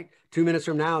thought, right? 2 minutes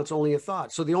from now, it's only a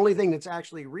thought. So the only thing that's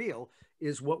actually real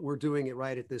is what we're doing it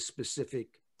right at this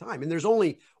specific time. And there's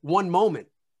only one moment.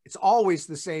 It's always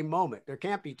the same moment. There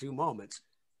can't be two moments.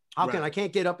 I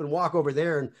can't get up and walk over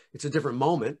there and it's a different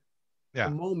moment. Yeah.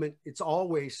 The moment, it's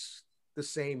always the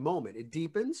same moment. It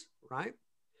deepens, right?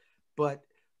 But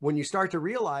when you start to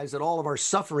realize that all of our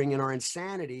suffering and our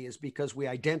insanity is because we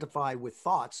identify with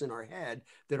thoughts in our head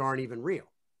that aren't even real.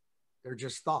 They're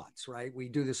just thoughts, right? We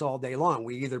do this all day long.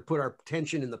 We either put our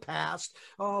attention in the past.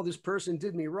 Oh, this person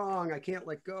did me wrong. I can't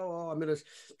let go. Oh, I'm going to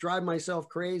drive myself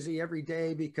crazy every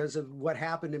day because of what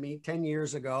happened to me 10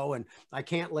 years ago. And I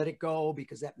can't let it go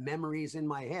because that memory is in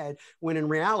my head. When in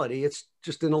reality, it's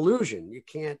just an illusion. You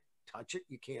can't touch it.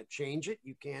 You can't change it.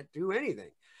 You can't do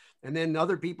anything. And then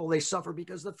other people, they suffer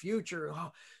because the future,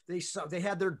 they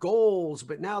had their goals,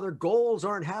 but now their goals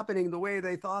aren't happening the way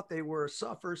they thought they were.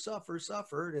 Suffer.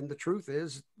 And the truth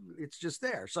is, it's just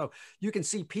there. So you can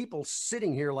see people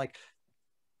sitting here like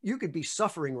you could be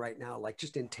suffering right now, like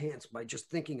just intense by just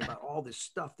thinking about all this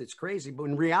stuff that's crazy. But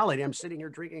in reality, I'm sitting here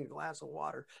drinking a glass of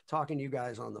water, talking to you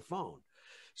guys on the phone.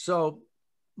 So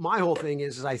my whole thing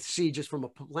is I see just from a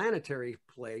planetary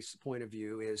point of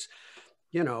view is,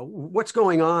 what's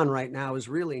going on right now is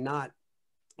really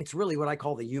it's really what I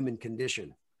call the human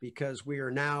condition, because we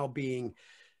are now being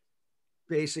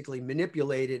basically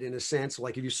manipulated in a sense.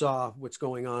 Like if you saw what's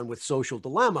going on with Social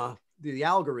Dilemma, the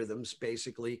algorithms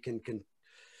basically can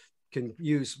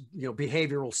use,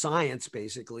 behavioral science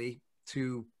basically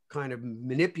to kind of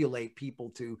manipulate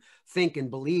people to think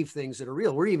and believe things that are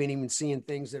real. We're even seeing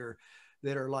things that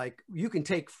are like, you can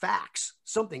take facts,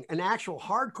 an actual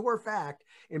hardcore fact,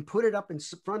 and put it up in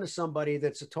front of somebody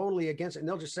that's totally against it. And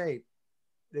they'll just say,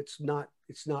 it's not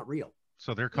real.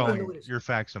 So they're calling your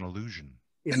facts an illusion.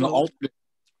 It's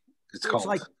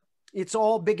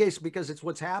all biggest because it's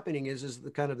what's happening is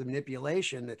the kind of the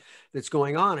manipulation that's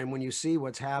going on. And when you see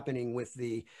what's happening with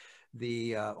the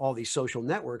all these social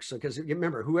networks, because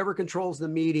remember, whoever controls the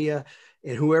media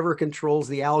and whoever controls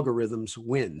the algorithms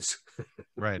wins.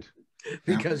 Right.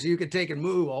 Because you could take and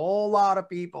move a whole lot of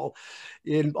people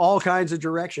in all kinds of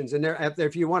directions. And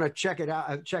if you want to check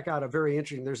out a very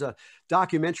interesting, there's a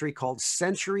documentary called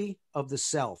Century of the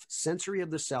Self.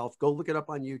 Go look it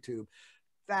up on YouTube.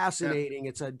 Fascinating.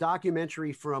 It's a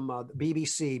documentary from the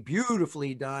BBC,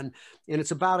 beautifully done. And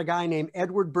it's about a guy named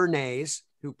Edward Bernays,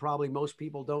 who probably most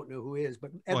people don't know who he is,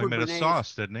 but Edward he made Bernays, a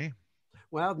sauce, didn't he?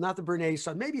 Well, not the Bernays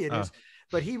sauce. Maybe it is.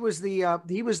 But he was the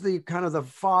kind of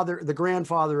the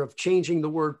grandfather of changing the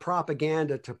word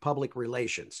propaganda to public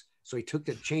relations. So he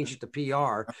changed it to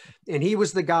PR. And he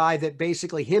was the guy that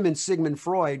basically him and Sigmund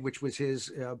Freud, which was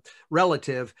his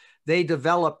relative, they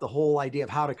developed the whole idea of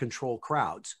how to control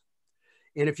crowds.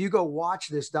 And if you go watch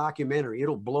this documentary,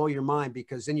 it'll blow your mind,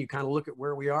 because then you kind of look at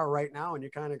where we are right now and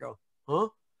you kind of go, huh?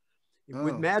 Oh.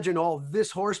 Imagine all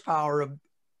this horsepower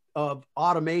of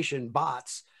automation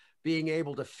bots being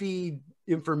able to feed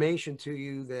information to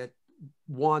you that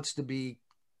wants to be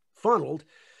funneled.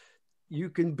 You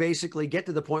can basically get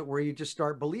to the point where you just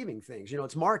start believing things.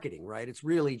 It's marketing, right? It's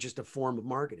really just a form of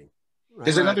marketing. Right?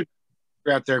 There's another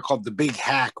out there called The Big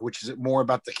Hack, which is more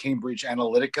about the Cambridge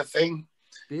Analytica thing.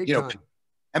 Big time.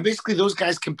 And basically those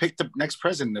guys can pick the next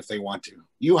president if they want to.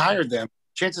 You hired them.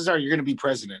 Chances are you're going to be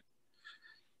president.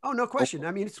 Oh, no question.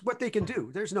 I mean, it's what they can do.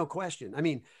 There's no question. I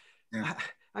mean,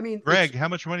 Greg, how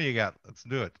much money you got? Let's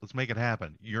do it. Let's make it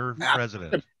happen. You're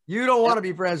president. You don't want to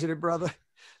be president, brother.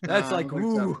 That's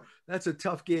that's a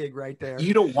tough gig right there.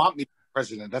 You don't want me to be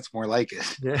president. That's more like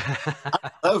it. Yeah.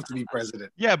 I'd love to be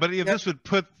president. Yeah, but if this would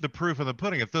put the proof in the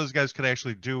pudding, if those guys could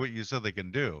actually do what you said they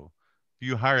can do, if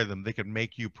you hire them, they could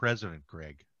make you president,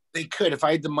 Greg. They could. If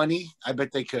I had the money, I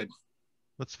bet they could.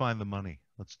 Let's find the money.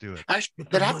 Let's do it. Actually,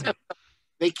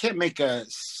 they can't make a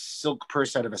silk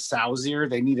purse out of a sow's ear.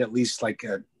 They need at least like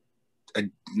a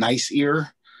nice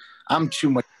ear. I'm too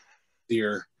much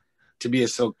ear to be a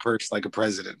silk purse like a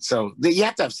president. So you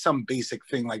have to have some basic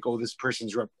thing like, oh, this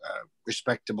person's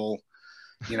respectable,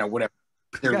 whatever.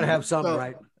 You got to have something,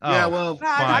 right? Yeah, well,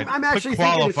 fine. I'm actually put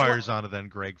qualifiers on it then,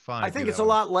 Greg. Fine. I think it's a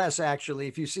lot less, actually,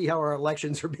 if you see how our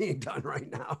elections are being done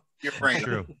right now. You're right.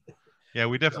 True. Yeah,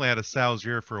 we definitely had a sow's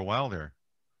ear for a while there.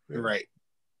 You're right.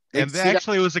 And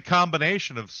actually, it was a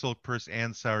combination of silk purse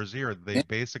and sow's ear. They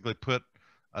basically put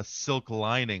a silk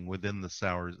lining within the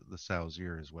sow's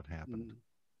ear is what happened.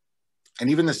 And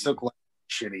even the silk lining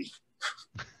shitty.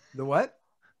 The what?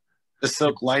 The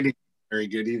silk lining very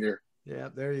good either. Yeah,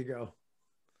 there you go.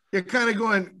 Yeah, kind of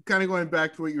going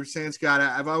back to what you were saying, Scott.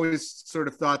 I've always sort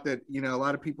of thought that, a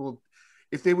lot of people,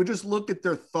 if they would just look at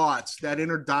their thoughts, that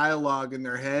inner dialogue in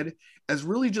their head, as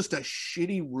really just a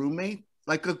shitty roommate,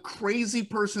 like a crazy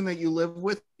person that you live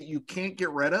with, that you can't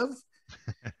get rid of.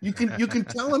 You can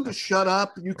tell them to shut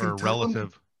up. You can or a tell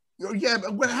relative. them, yeah,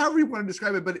 however you want to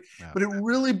describe it, but it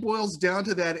really boils down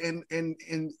to that,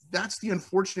 and that's the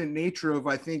unfortunate nature of,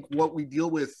 I think, what we deal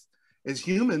with as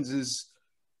humans is.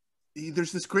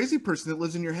 There's this crazy person that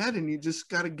lives in your head, and you just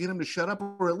got to get them to shut up,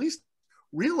 or at least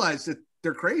realize that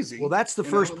they're crazy. Well, that's the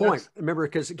first point. Remember,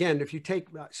 because again, if you take,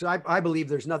 so I believe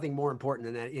there's nothing more important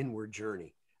than that inward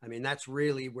journey. I mean, that's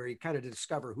really where you kind of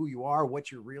discover who you are,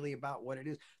 what you're really about, what it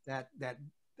is, that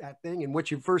thing.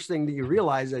 And first thing that you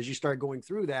realize as you start going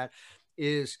through that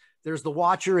is there's the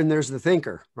watcher and there's the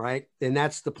thinker, right? And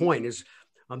that's the point is,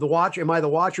 the watcher, am I the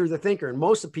watcher or the thinker? And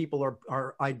most of people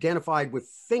are identified with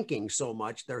thinking so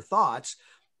much, their thoughts,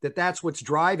 that's what's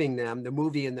driving them. The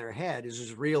movie in their head is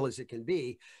as real as it can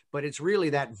be, but it's really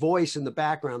that voice in the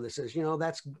background that says,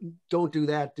 don't do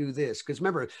that, do this. Because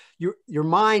remember, your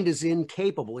mind is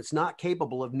incapable. It's not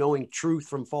capable of knowing truth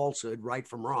from falsehood, right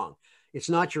from wrong. It's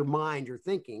not your mind, you're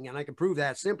thinking. And I can prove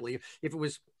that simply. If it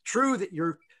was true that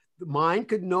your mind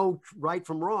could know right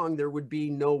from wrong, there would be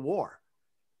no war.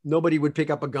 Nobody would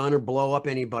pick up a gun or blow up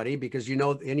anybody because,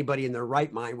 anybody in their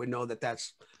right mind would know that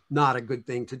that's not a good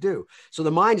thing to do. So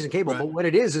the mind is incapable. Right. But what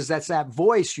it is that's that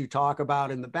voice you talk about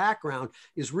in the background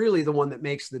is really the one that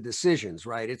makes the decisions,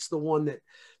 right? It's the one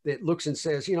that looks and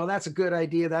says, that's a good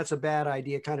idea. That's a bad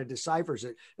idea, kind of deciphers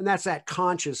it. And that's that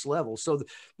conscious level. So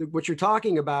what you're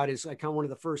talking about is like one of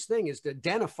the first thing is to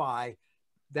identify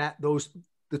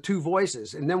the two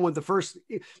voices. And then when the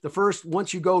first,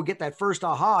 once you go get that first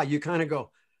aha, you kind of go,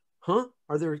 huh?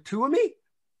 Are there two of me?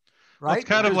 Right. Well, it's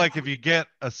kind of like if you get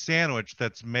a sandwich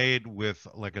that's made with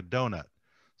like a donut.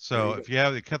 So if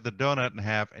you cut the donut in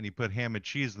half and you put ham and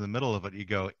cheese in the middle of it, you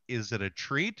go, is it a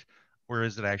treat or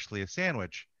is it actually a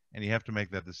sandwich? And you have to make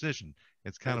that decision.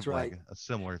 It's kind of like a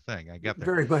similar thing. I get that.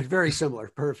 Very much, very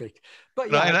similar. Perfect.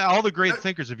 But and all the great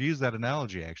thinkers have used that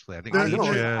analogy, actually. I think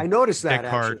I noticed that.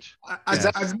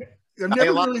 I've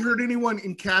never really heard anyone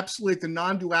encapsulate the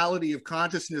non-duality of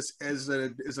consciousness as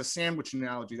a sandwich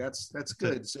analogy. That's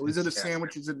good. So is it a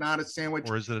sandwich? Is it not a sandwich?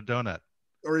 Or is it a donut?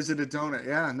 Or is it a donut?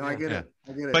 Yeah, no, I get it.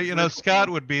 I get it. But Scott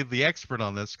would be the expert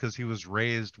on this because he was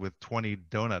raised with 20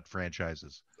 donut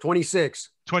franchises. 26.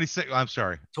 I'm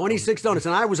sorry. 26 donuts.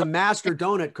 And I was a master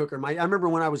donut cooker. I remember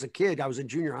when I was a kid, I was in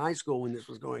junior high school when this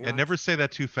was going on. And never say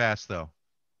that too fast, though.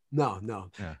 No.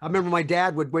 Yeah. I remember my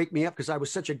dad would wake me up because I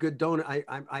was such a good donut.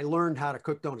 I learned how to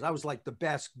cook donuts. I was like the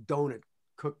best donut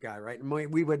cook guy, right?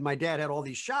 And my dad had all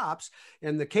these shops,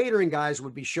 and the catering guys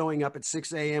would be showing up at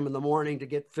 6 a.m. in the morning to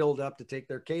get filled up to take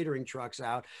their catering trucks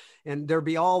out. And there'd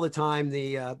be all the time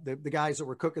the guys that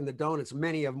were cooking the donuts,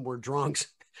 many of them were drunks.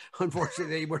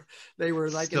 Unfortunately, they were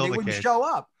like, and they wouldn't show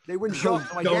up. They wouldn't show up.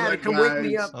 So my dad would come wake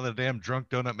me up. Oh, the damn drunk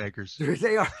donut makers.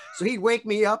 They are. So he'd wake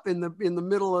me up in the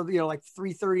middle of, like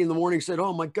 3:30 in the morning, said,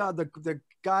 "Oh my God, the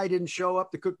guy didn't show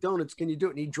up to cook donuts. Can you do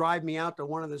it?" And he'd drive me out to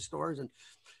one of the stores, and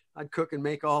I'd cook and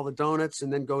make all the donuts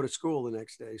and then go to school the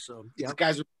next day. So these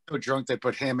guys were so drunk they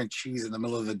put ham and cheese in the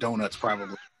middle of the donuts,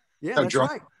 probably. Yeah, so that's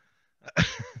drunk. right.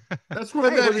 That's where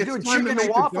they're doing chicken and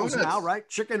waffles now, right?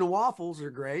 Chicken and waffles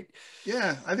are great.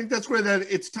 Yeah, I think that's where that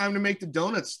it's time to make the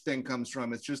donuts thing comes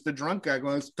from. It's just the drunk guy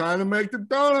going, "It's time to make the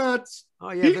donuts."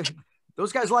 Oh yeah,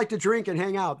 those guys like to drink and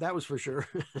hang out. That was for sure.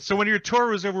 So when your tour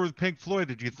was over with Pink Floyd,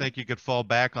 did you think you could fall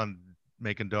back on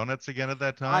making donuts again at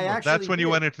that time? That's when you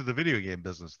went into the video game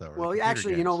business, though. Well,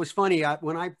 actually, it was funny.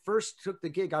 When I first took the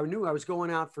gig, I knew I was going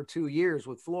out for 2 years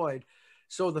with Floyd.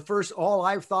 So all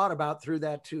I've thought about through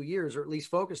that 2 years, or at least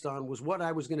focused on, was what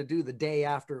I was going to do the day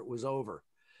after it was over.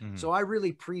 So I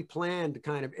really pre-planned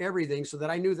kind of everything so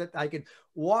that I knew that I could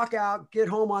walk out, get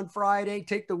home on Friday,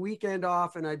 take the weekend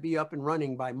off, and I'd be up and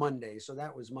running by Monday. So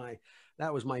that was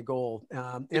my goal.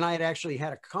 And I had actually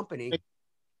had a company.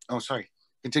 Oh, sorry.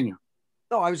 Continue.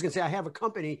 No, I was going to say I have a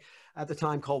company at the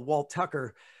time called Walt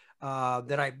Tucker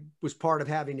that I was part of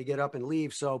having to get up and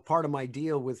leave. So part of my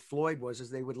deal with Floyd was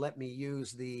they would let me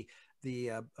use the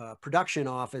production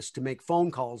office to make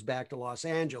phone calls back to Los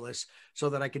Angeles so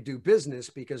that I could do business,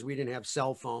 because we didn't have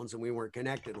cell phones and we weren't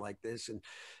connected like this. And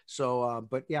so,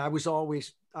 but yeah, I was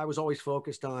always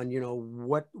focused on, you know,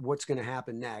 what's going to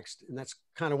happen next. And that's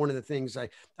kind of one of the things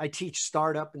I teach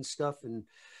startup and stuff. And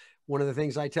one of the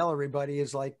things I tell everybody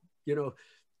is, like, you know,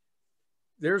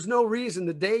 there's no reason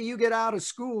the day you get out of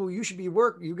school, you should be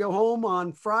working. You go home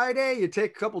on Friday, you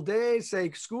take a couple days,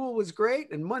 say school was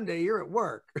great, and Monday you're at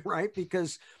work, right?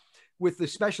 Because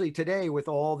especially today, with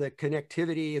all the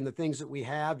connectivity and the things that we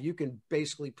have, you can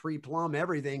basically pre-plumb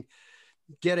everything,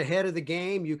 get ahead of the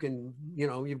game. You can, you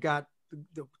know, you've got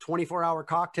the 24-hour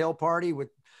cocktail party with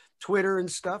Twitter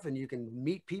and stuff, and you can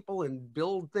meet people and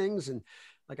build things. And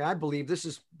like, I believe this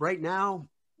is right now,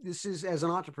 this is, as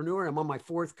an entrepreneur, I'm on my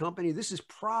 4th company. This is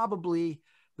probably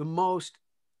the most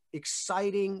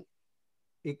exciting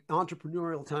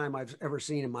entrepreneurial time I've ever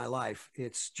seen in my life.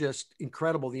 It's just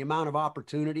incredible, the amount of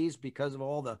opportunities because of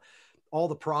all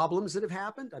the problems that have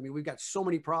happened. I mean, we've got so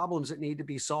many problems that need to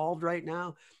be solved right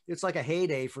now. It's like a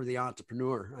heyday for the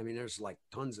entrepreneur. I mean, there's like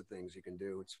tons of things you can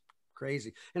do. It's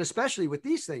crazy. And especially with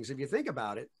these things, if you think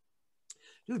about it,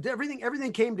 dude,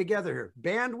 everything came together here.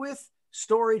 Bandwidth,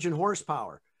 storage, and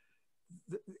horsepower.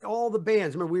 All the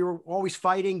bands, I mean, we were always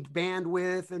fighting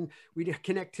bandwidth, and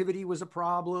connectivity was a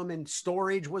problem, and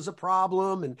storage was a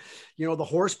problem, and, you know, the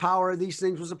horsepower of these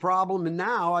things was a problem. And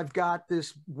now I've got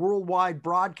this worldwide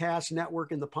broadcast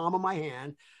network in the palm of my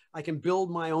hand. I can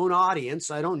build my own audience.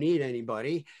 I don't need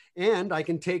anybody, and I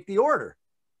can take the order.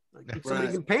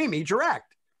 Somebody can pay me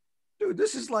direct. Dude,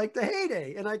 this is like the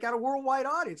heyday, and I got a worldwide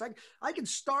audience. I can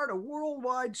start a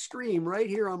worldwide stream right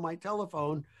here on my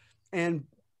telephone and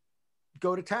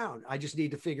go to town. I just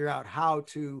need to figure out how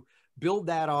to build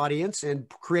that audience and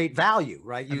create value,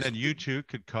 right? And then you two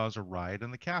could cause a riot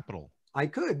in the Capitol. We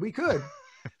could.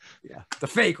 Yeah, the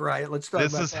fake riot. Let's talk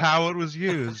about This is that. how it was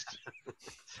used.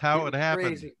 It's how it happened.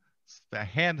 Crazy. It's a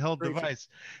handheld device.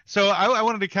 So I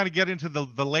wanted to kind of get into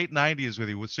the late 90s with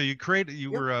you. So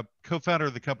you were a co-founder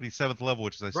of the company Seventh Level,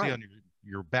 which I see on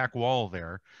your back wall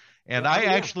there. And I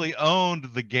actually owned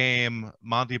the game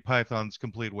Monty Python's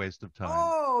Complete Waste of Time.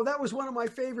 Oh, that was one of my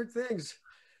favorite things.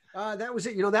 That was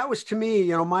it. You know, that was, to me,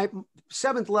 you know, my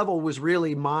Seventh Level was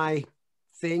really my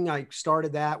thing. I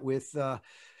started that with,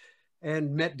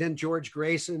 and met then George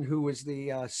Grayson, who was the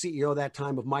CEO that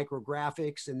time of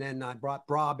Micrographics. And then I brought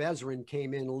Bob Ezrin,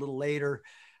 came in a little later,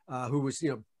 who was, you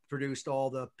know, produced all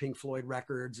the Pink Floyd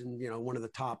records and, you know, one of the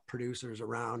top producers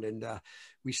around. And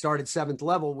we started Seventh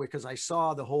Level because I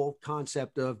saw the whole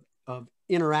concept of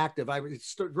interactive.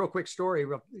 Real quick story,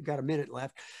 got a minute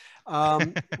left.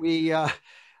 I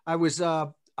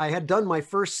had done my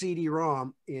first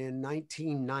CD-ROM in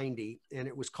 1990, and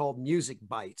it was called Music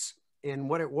Bytes. And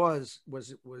what it was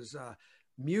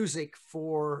music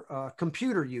for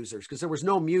computer users, because there was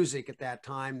no music at that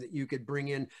time that you could bring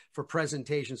in for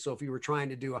presentation. So if you were trying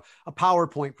to do a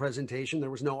PowerPoint presentation, there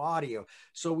was no audio.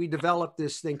 So we developed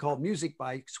this thing called Music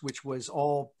Bytes, which was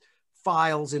all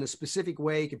files in a specific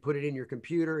way. You could put it in your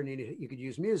computer, and you could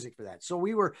use music for that. So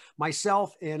we were,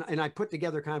 myself and I put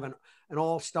together kind of an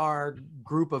all-star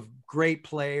group of great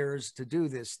players to do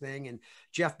this thing. And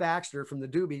Jeff Baxter from the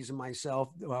Doobies and myself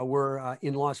were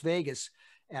in Las Vegas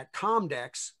at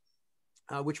Comdex,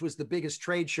 which was the biggest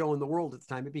trade show in the world at the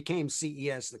time. It became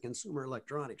CES, the Consumer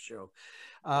Electronics Show.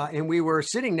 And we were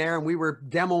sitting there and we were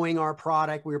demoing our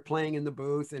product. We were playing in the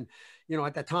booth. And, you know,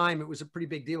 at that time, it was a pretty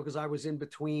big deal because I was in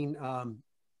between,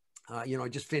 you know, I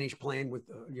just finished playing with,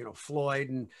 you know, Floyd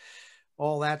and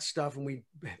all that stuff. And we,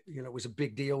 you know, it was a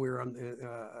big deal. We were on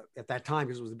at that time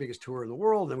because it was the biggest tour in the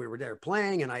world, and we were there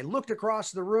playing. And I looked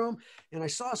across the room and I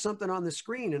saw something on the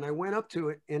screen, and I went up to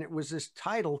it, and it was this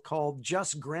title called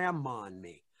Just Grandma and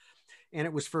Me. And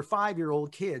it was for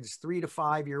 5-year-old kids, 3 to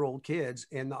 5-year-old kids.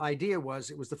 And the idea was,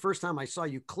 it was the first time I saw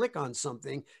you click on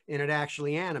something and it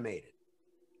actually animated,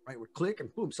 right? We'd click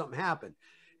and boom, something happened.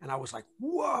 And I was like,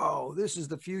 whoa, this is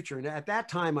the future. And at that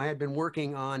time, I had been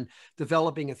working on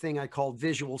developing a thing I called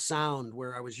visual sound,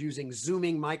 where I was using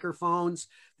zooming microphones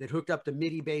that hooked up to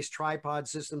MIDI-based tripod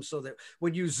systems so that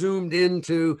when you zoomed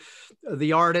into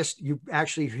the artist, you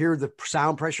actually hear the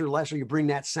sound pressure less, or you bring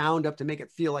that sound up to make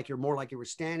it feel like you're more like you were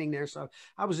standing there. So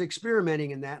I was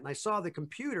experimenting in that, and I saw the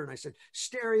computer and I said,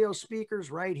 stereo speakers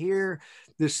right here,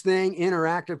 this thing,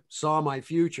 interactive, saw my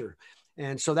future.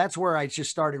 And so that's where I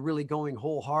just started really going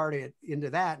wholehearted into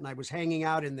that. And I was hanging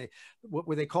out in the, what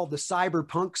were they called, the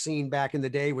cyberpunk scene back in the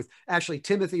day, with actually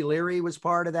Timothy Leary was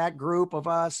part of that group of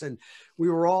us. And we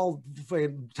were all,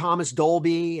 Thomas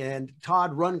Dolby and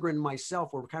Todd Rundgren and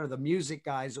myself were kind of the music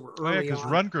guys that were early on. Because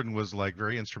Rundgren was like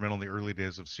very instrumental in the early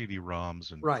days of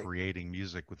CD-ROMs and right. creating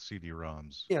music with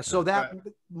CD-ROMs. Yeah. So that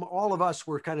all of us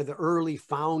were kind of the early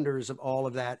founders of all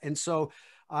of that. And so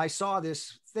I saw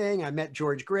this thing, I met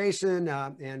George Grayson,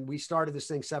 and we started this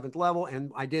thing, Seventh Level.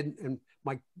 And I did, and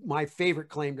my favorite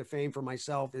claim to fame for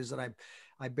myself is that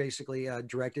I basically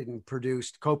directed and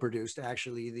co-produced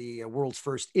actually the world's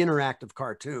first interactive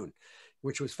cartoon,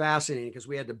 which was fascinating because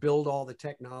we had to build all the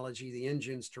technology, the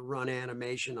engines to run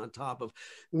animation on top of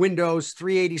Windows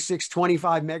 386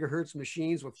 25 megahertz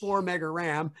machines with 4 mega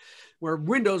RAM, where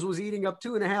Windows was eating up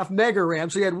 2.5 mega RAM.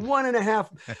 So you had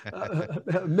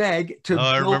 1.5 meg to build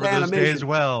I remember animation. those days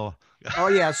well. Oh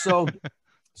yeah. So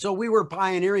we were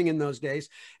pioneering in those days.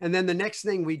 And then the next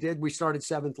thing we did, we started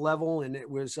Seventh Level, and it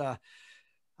was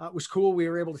cool. We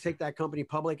were able to take that company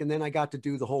public, and then I got to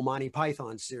do the whole Monty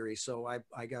Python series. So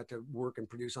I got to work and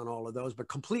produce on all of those. But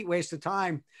complete waste of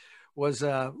time was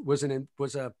an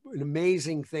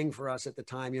amazing thing for us at the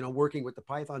time. You know, working with the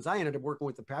Pythons. I ended up working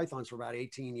with the Pythons for about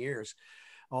 18 years,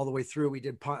 all the way through. We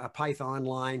did a Python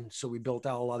line, so we built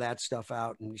all of that stuff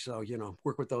out, and so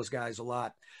work with those guys a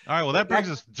lot. All right. Well, that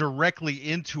brings us directly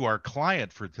into our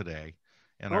client for today,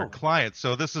 and our client.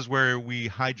 So this is where we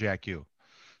hijack you.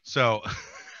 So.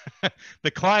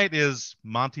 The client is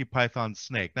Monty Python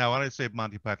Snake. Now, when I say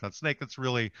Monty Python Snake, that's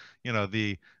really,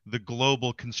 the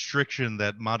global constriction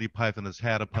that Monty Python has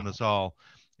had upon us all,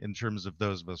 in terms of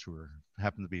those of us who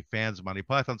happen to be fans of Monty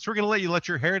Python. So we're going to let you let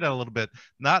your hair down a little bit,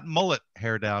 not mullet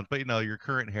hair down, but your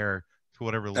current hair to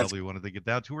whatever level you wanted to get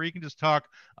down to, where you can just talk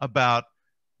about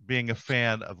being a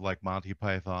fan of like Monty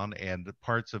Python and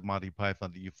parts of Monty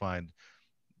Python that you find.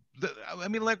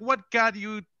 What got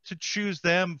you to choose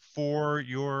them for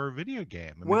your video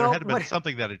game? There had to been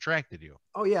something that attracted you.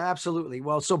 Oh, yeah, absolutely.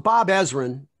 Well, so Bob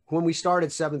Ezrin, when we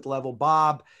started Seventh Level,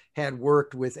 Bob had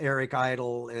worked with Eric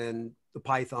Idle and the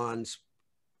Pythons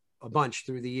a bunch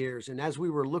through the years. And as we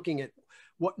were looking at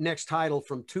what next title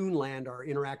from Toonland, our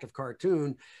interactive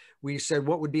cartoon, we said,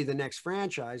 what would be the next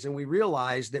franchise? And we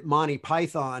realized that Monty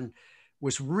Python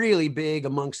was really big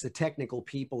amongst the technical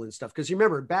people and stuff. Because you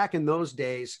remember back in those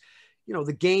days,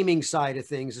 the gaming side of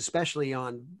things, especially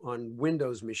on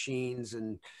Windows machines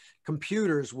and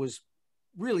computers, was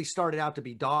really started out to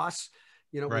be DOS,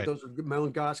 right. Those were my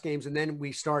own DOS games. And then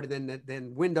we started,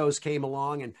 then Windows came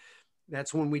along, and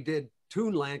that's when we did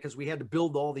Toonland, because we had to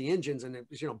build all the engines. And it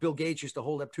was, Bill Gates used to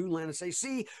hold up Toonland and say,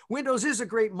 see, Windows is a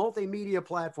great multimedia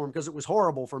platform, because it was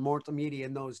horrible for multimedia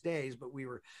in those days, but we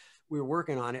were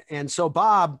working on it. And so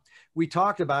Bob, we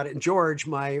talked about it, and George,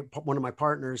 one of my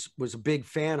partners, was a big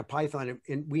fan of Python.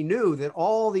 And we knew that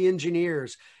all the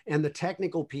engineers and the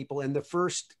technical people and the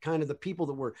first kind of the people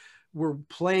that were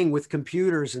playing with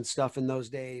computers and stuff in those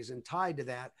days and tied to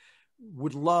that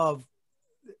would love,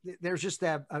 there's just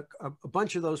that a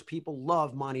bunch of those people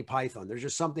love Monty Python. There's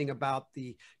just something about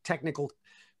the technical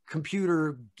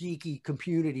computer geeky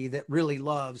community that really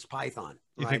loves Python.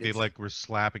 You think they were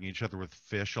slapping each other with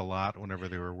fish a lot whenever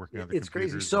they were working on the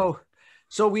computers? It's crazy.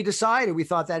 So we decided, we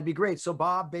thought that'd be great. So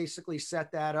Bob basically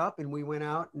set that up, and we went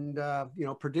out and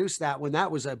produced that when that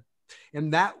was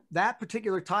and that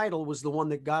particular title was the one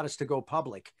that got us to go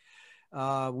public.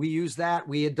 We used that.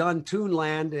 We had done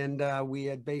Toonland, and we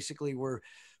had basically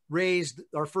raised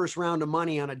our first round of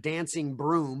money on a dancing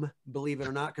broom, believe it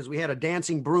or not, because we had a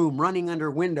dancing broom running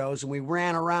under Windows, and we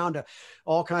ran around to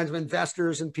all kinds of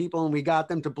investors and people, and we got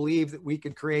them to believe that we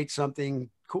could create something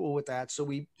cool with that. So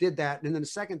we did that. And then the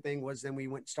second thing was, then we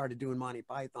went and started doing Monty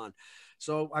Python.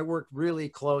 So I worked really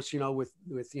close, with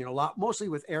mostly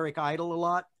with Eric Idle a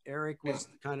lot. Eric was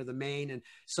kind of the main, and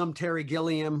some Terry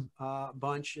Gilliam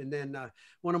bunch. And then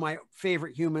one of my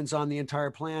favorite humans on the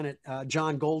entire planet,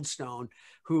 John Goldstone,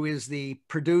 who is the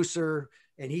producer,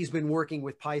 and he's been working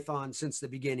with Python since the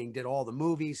beginning, did all the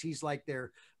movies. He's like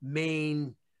their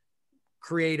main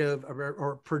creative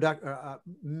or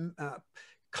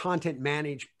content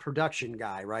managed production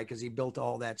guy, right? Because he built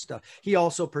all that stuff. He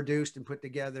also produced and put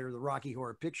together the Rocky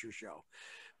Horror Picture Show,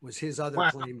 was his other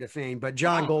Wow. claim to fame. But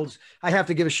John Golds, I have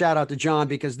to give a shout out to John,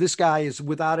 because this guy is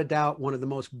without a doubt one of the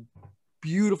most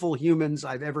beautiful humans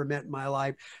I've ever met in my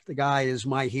life. The guy is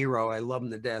my hero. I love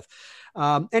him to death.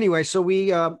 Anyway, so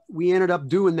we ended up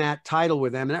doing that title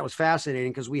with them, and that was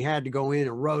fascinating because we had to go in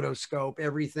and rotoscope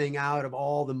everything out of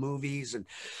all the movies. And,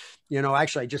 you know,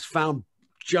 actually I just found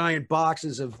giant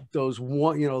boxes of those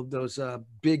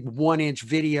big 1-inch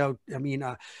video.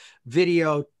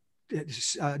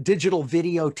 Digital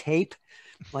videotape,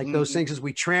 like those things, as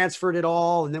we transferred it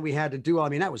all. And then we had to do, I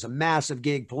mean, that was a massive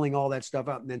gig, pulling all that stuff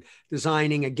up and then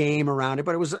designing a game around it.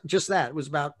 But it was just that. It was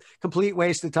about complete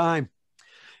waste of time.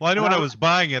 Well, I knew when I was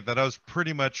buying it that I was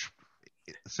pretty much,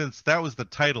 since that was the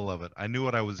title of it, I knew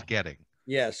what I was getting.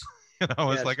 Yes. And I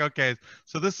was like, okay,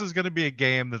 so this is going to be a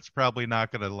game that's probably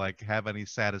not going to like have any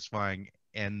satisfying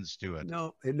ends to it.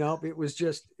 No, it was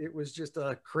just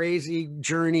a crazy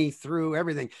journey through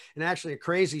everything, and actually a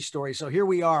crazy story. So here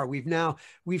we are.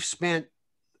 We've spent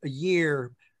a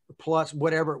year plus,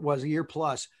 whatever it was, a year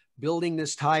plus, building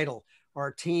this title.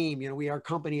 Our team, our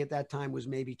company at that time was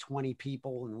maybe 20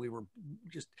 people, and it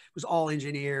was all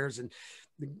engineers and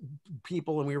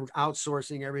people, and we were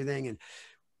outsourcing everything, and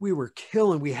we were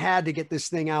killing. We had to get this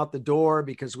thing out the door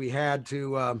because we had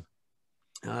to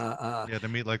to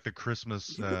meet like the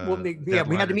Christmas we had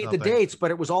to meet the dates,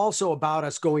 but it was also about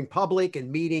us going public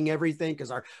and meeting everything,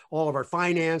 because all of our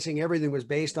financing, everything was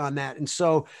based on that. And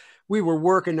so we were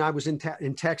working. I was in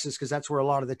Texas, because that's where a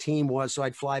lot of the team was, so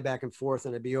I'd fly back and forth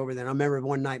and I'd be over there. And I remember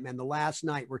one night, man, the last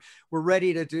night, we're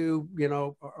ready to do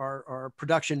our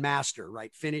production master,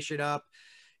 right, finish it up,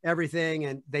 everything.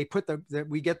 And they put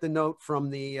we get the note from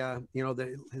the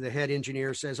head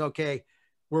engineer says, okay,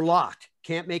 we're locked.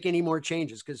 Can't make any more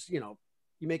changes, because, you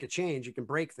make a change, you can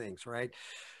break things, right?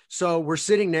 So we're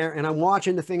sitting there, and I'm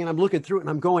watching the thing, and I'm looking through it, and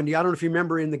I'm going, I don't know if you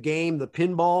remember in the game, the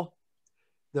pinball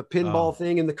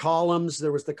thing in the columns.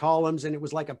 There was the columns, and it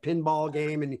was like a pinball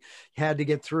game, and you had to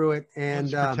get through it.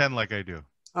 And let's pretend like I do.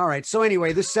 All right. So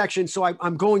anyway, this section, so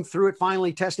I'm going through it,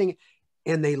 finally testing it,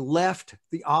 and they left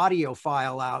the audio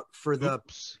file out or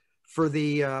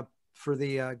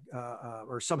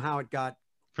somehow it got,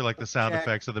 for like the sound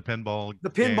effects of the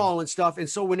pinball and stuff. And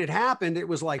so when it happened, it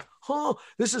was like,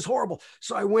 this is horrible.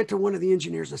 So I went to one of the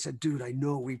engineers and I said, dude, I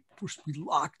know we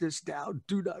locked this down.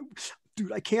 Dude,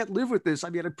 I can't live with this.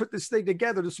 I mean, I put this thing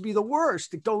together. This would be the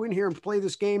worst to go in here and play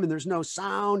this game, and there's no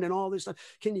sound and all this stuff.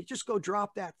 Can you just go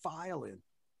drop that file in?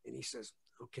 And he says,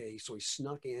 okay. So he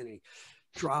snuck in and he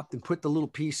dropped and put the little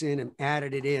piece in and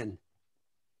added it in.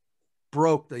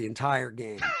 Broke the entire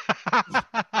game.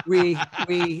 We're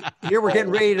getting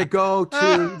ready to go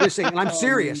to this thing, and I'm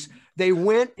serious. They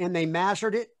went and they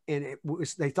mastered it, and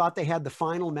they thought they had the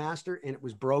final master, and it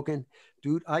was broken.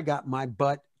 Dude, I got my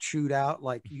butt chewed out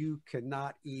like you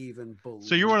cannot even believe.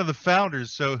 So you're one of the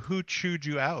founders. So who chewed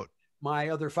you out? My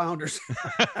other founders.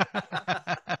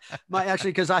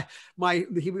 Because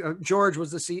George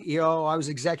was the CEO, I was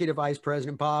executive vice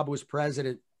president, Bob was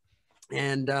president,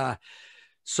 and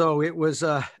so it was,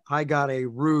 I got a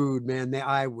rude, man.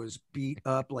 I was beat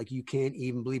up like you can't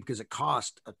even believe, because it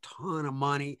cost a ton of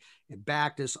money and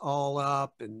backed us all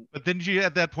up. But then you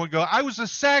at that point go, I was a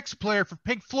sax player for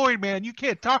Pink Floyd, man. You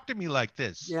can't talk to me like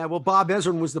this. Yeah, well, Bob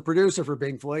Ezrin was the producer for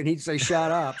Pink Floyd, and he'd say, shut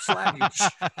up, slap you.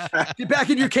 Get back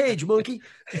in your cage, monkey.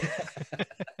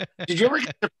 Did you ever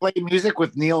get to play music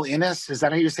with Neil Innes? Is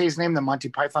that how you say his name? The Monty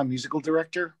Python musical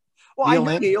director?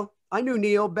 Well, I knew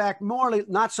Neil back more,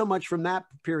 not so much from that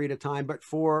period of time, but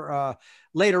for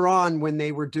later on when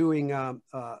they were doing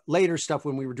later stuff,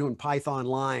 when we were doing Python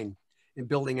Line and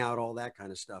building out all that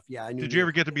kind of stuff. Yeah, I knew. Did you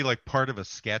ever get to be like part of a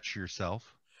sketch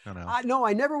yourself? No,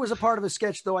 I never was a part of a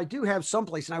sketch, though. I do have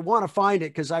someplace, and I want to find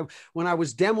it, because when I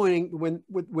was demoing,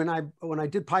 when I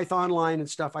did Python Line and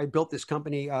stuff, I built this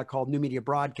company called New Media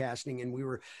Broadcasting, and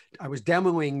I was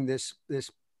demoing this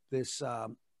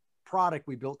product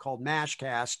we built called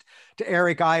Mashcast to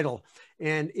Eric Idle,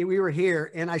 and we were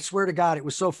here, and I swear to God, it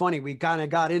was so funny. We kind of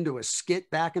got into a skit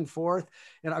back and forth,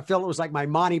 and I felt it was like my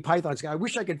Monty Python skit. I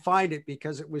wish I could find it,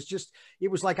 because it was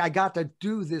like I got to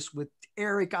do this with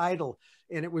Eric Idle,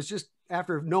 and it was just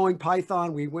after knowing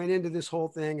Python, we went into this whole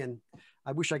thing, and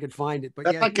I wish I could find it. But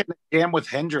that's like a jam with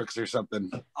Hendrix or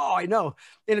something. Oh, I know,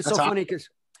 and it's so funny because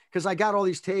I got all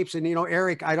these tapes, and,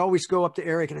 Eric, I'd always go up to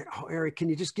Eric and Eric, can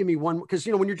you just give me one? Because,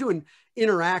 when you're doing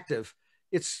interactive,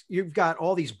 you've got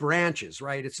all these branches,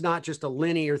 right? It's not just a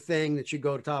linear thing that you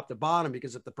go top to bottom,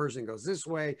 because if the person goes this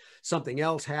way, something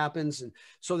else happens. And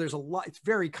so there's a lot, it's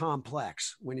very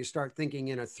complex when you start thinking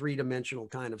in a 3-dimensional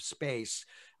kind of space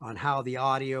on how the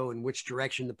audio and which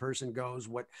direction the person goes,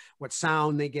 what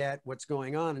sound they get, what's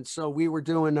going on. And so we were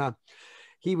doing,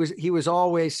 he was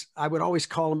always, I would always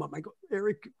call him up. I go,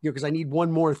 Eric, because I need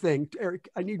one more thing. Eric,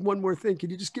 I need one more thing. Can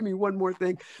you just give me one more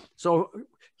thing? So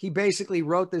he basically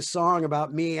wrote this song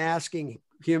about me asking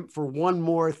him for one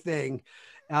more thing,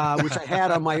 which I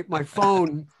had on my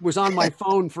phone, was on my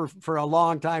phone for a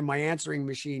long time, my answering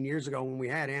machine years ago when we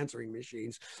had answering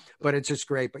machines, but it's just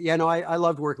great. But yeah, no, I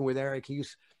loved working with Eric.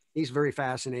 He's a very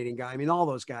fascinating guy. I mean, all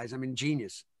those guys, I mean,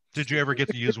 genius. Did you ever get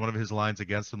to use one of his lines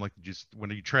against him? Like, just when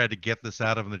you tried to get this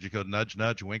out of him, did you go nudge,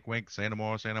 nudge, wink, wink, say no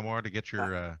more to get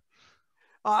your?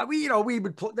 We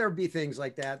would there would be things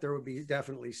like that. There would be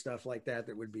definitely stuff like that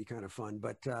would be kind of fun.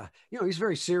 But he's a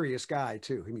very serious guy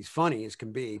too. I mean, he's funny as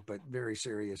can be, but very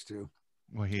serious too.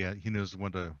 Well, he knows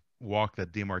when to walk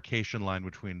that demarcation line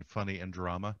between funny and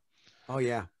drama. Oh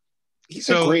yeah, he's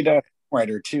a great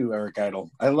writer too, Eric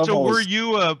Idle. I love. So, were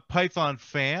you a Python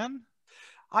fan?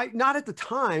 Not at the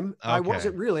time. Okay. I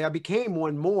wasn't really. I became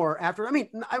one more after. I mean,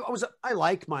 I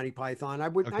liked Monty Python. I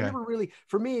never really,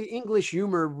 for me, English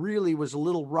humor really was a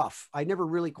little rough. I never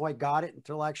really quite got it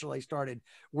until actually I started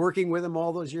working with him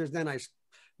all those years. Then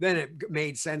it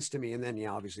made sense to me, and then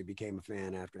obviously became a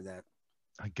fan after that.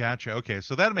 I gotcha. Okay,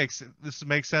 so this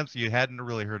makes sense. You hadn't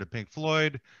really heard of Pink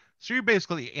Floyd, so you're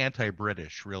basically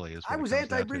anti-British, really. I was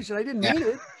anti-British, and I didn't mean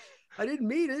it. I didn't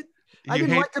mean it. I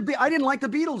didn't like the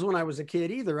Beatles when I was a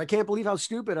kid either. I can't believe how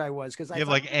stupid I was because I have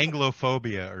like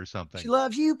Anglophobia or something. She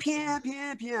loves you, pia.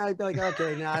 I'd be like,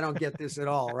 okay, no, I don't get this at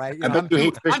all, right? I'm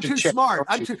too smart.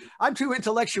 I'm too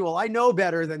intellectual. I know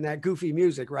better than that goofy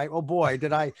music, right? Oh boy,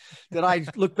 did I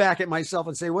look back at myself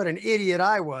and say what an idiot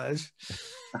I was.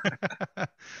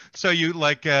 So you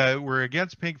were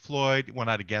against Pink Floyd. Well,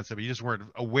 not against it, but you just weren't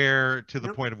aware to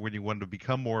the point of when you wanted to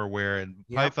become more aware. And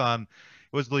Python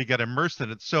was you got immersed in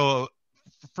it. So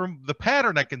from the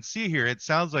pattern I can see here, it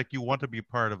sounds like you want to be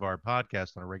part of our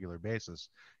podcast on a regular basis.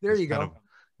 There you go.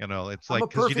 It's like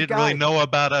because you didn't really know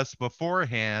about us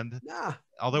beforehand. Nah,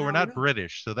 although we're not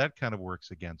British, so that kind of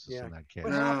works against us in that case.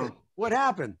 What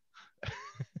happened?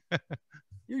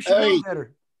 You should know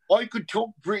better. I could talk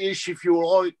British if you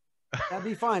like. That'd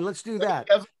be fine. Let's do that.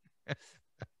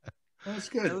 That's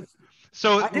good.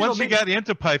 So once you got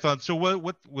into Python, so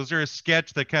what was there a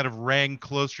sketch that kind of rang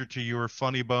closer to your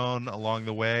funny bone along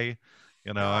the way?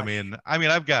 I mean,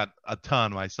 I've got a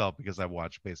ton myself because I've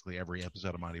watched basically every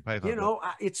episode of Monty Python.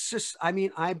 It's just, I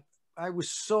mean, I was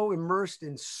so immersed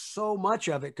in so much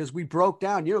of it because we broke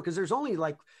down, because there's only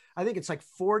I think it's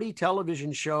 40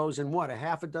 television shows and a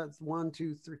half a dozen, 1,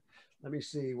 2, 3. Let me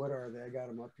see. What are they? I got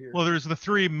them up here. Well, there's the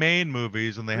 3 main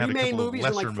movies, and they had a couple movies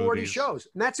of lesser and 40 movies. shows,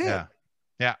 and that's it.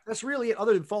 Yeah, that's really it.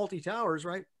 Other than Faulty Towers,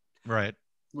 right? Right.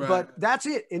 But that's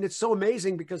it, and it's so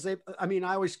amazing because I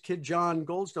always kid John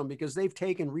Goldstone because they've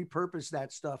repurposed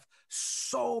that stuff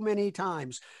so many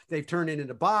times. They've turned it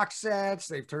into box sets.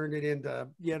 They've turned it into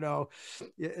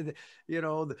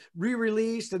the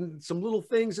re-released and some little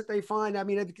things that they find. I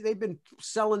mean, they've been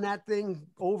selling that thing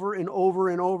over and over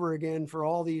and over again for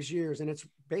all these years, and it's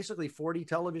basically 40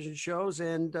 television shows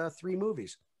and 3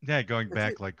 movies. Yeah, going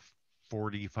back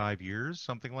 45 years,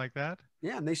 something like that.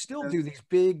 Yeah, and they still do these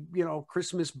big,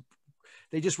 Christmas.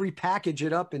 They just repackage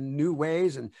it up in new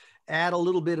ways and add a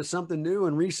little bit of something new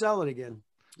and resell it again.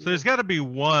 So there's got to be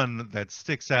one that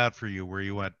sticks out for you where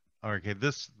you went, okay,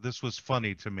 this was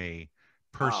funny to me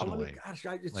personally. I'm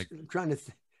trying to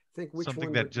think which something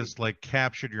one that just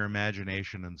captured your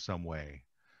imagination in some way,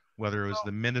 whether it was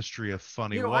the Ministry of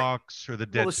Funny Walks or the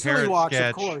Dead Parrot Silly Walks,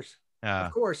 sketch. Of course.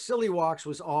 Of course, Silly Walks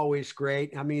was always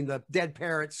great. I mean, the Dead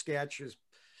Parrot sketch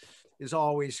is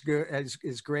always good,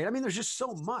 is great. I mean, there's just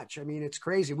so much. I mean, it's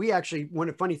crazy. We actually,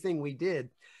 one funny thing we did,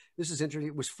 this is interesting.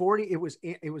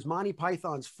 It was Monty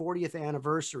Python's 40th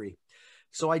anniversary.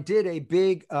 So I did a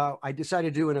big, I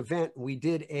decided to do an event. We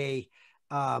did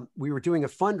we were doing a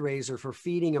fundraiser for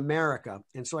Feeding America.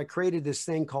 And so I created this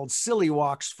thing called Silly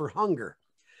Walks for Hunger.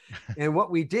 And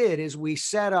what we did is we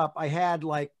set up, I had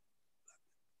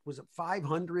was it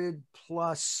 500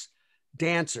 plus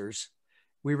dancers.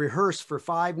 We rehearsed for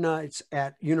 5 nights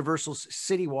at Universal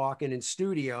City Walk and in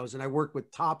studios. And I worked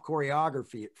with top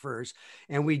choreography at first.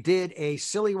 And we did a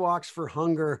Silly Walks for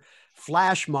Hunger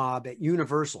flash mob at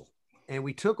Universal. And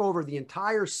we took over the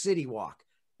entire City Walk,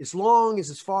 as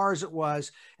far as it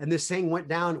was. And this thing went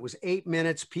down. It was 8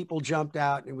 minutes. People jumped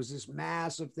out. And it was this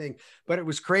massive thing. But it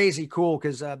was crazy cool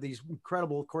because these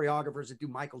incredible choreographers that do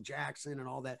Michael Jackson and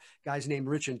all that, guys named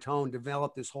Rich and Tone,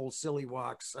 developed this whole Silly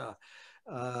Walks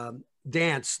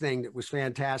dance thing that was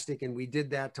fantastic. And we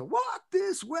did that to Walk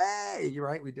This Way. You're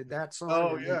right. We did that song.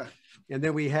 Oh, yeah. And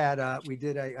then we had,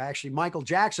 actually Michael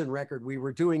Jackson record. We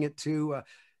were doing it to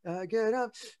Get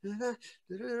up,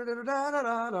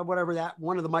 whatever that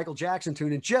one of the Michael Jackson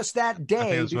tune. And just that day I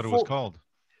think that's before, what it was called.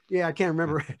 Yeah, I can't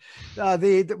remember.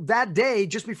 That day,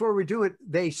 just before we do it,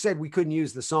 they said we couldn't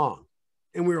use the song,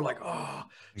 and we were like, oh.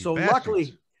 You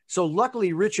bastards.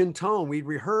 Luckily, Rich and Tone, we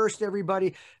rehearsed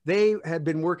everybody. They had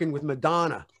been working with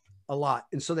Madonna a lot,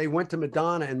 and so they went to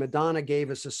Madonna, and Madonna gave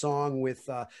us a song with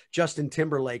Justin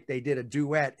Timberlake. They did a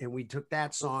duet, and we took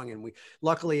that song, and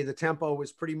luckily the tempo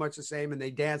was pretty much the same, and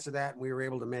they danced to that, and we were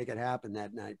able to make it happen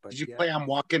that night. But did you play "I'm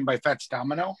Walking" by Fats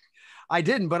Domino? I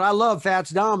didn't, but I love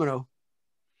Fats Domino.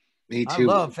 Me too.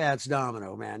 I love Fats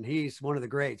Domino, man. He's one of the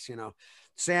greats, you know.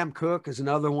 Sam Cooke is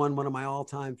another one of my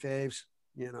all-time faves,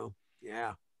 you know.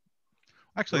 Yeah.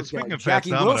 Actually, Those speaking guys. of Fats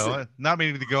Jackie Domino, Wilson. not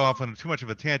meaning to go off on too much of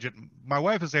a tangent, my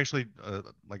wife is actually,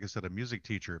 like I said, a music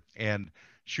teacher, and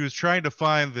she was trying to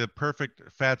find the perfect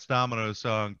Fats Domino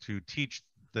song to teach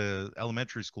the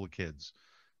elementary school kids.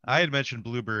 I had mentioned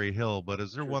Blueberry Hill, but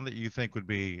is there one that you think would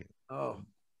be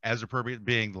as appropriate,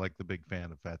 being like the big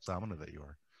fan of Fats Domino that you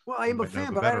are? Well, I am a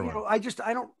fan, but I don't, I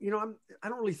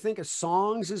don't really think of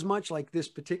songs as much like this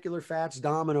particular Fats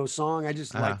Domino song. I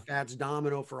just like Fats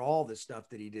Domino for all the stuff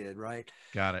that he did. Right.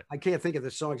 Got it. I can't think of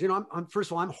the songs. You know, I'm first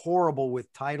of all, I'm horrible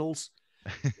with titles.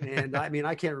 And I mean,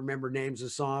 I can't remember names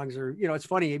of songs, or, you know, it's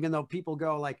funny, even though people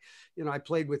go like, you know, I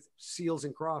played with Seals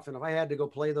and Croft, and if I had to go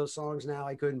play those songs now,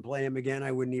 I couldn't play them again.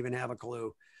 I wouldn't even have a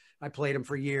clue. I played them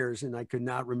for years and I could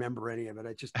not remember any of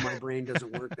it. My brain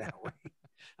doesn't work that way.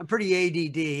 I'm pretty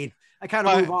ADD. I kind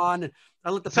of move on. And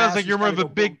I let the sounds like you're more of a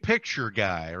big picture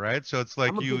guy, right? So it's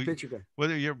like I'm a big picture guy.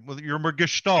 Whether you're more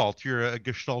gestalt, you're a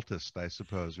gestaltist, I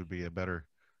suppose, would be a better.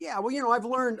 Yeah, well, you know, I've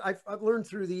learned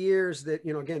through the years that,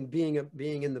 you know, again,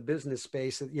 being in the business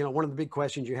space, that, you know, one of the big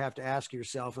questions you have to ask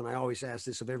yourself, and I always ask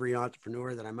this of every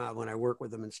entrepreneur that I'm out when I work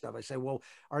with them and stuff. I say, well,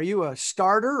 are you a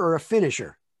starter or a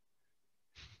finisher?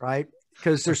 Right?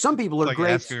 Because there's some people that are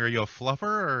great. Asking, are you a fluffer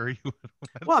or are you?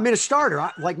 Well, I'm in a starter.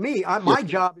 My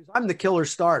job is I'm the killer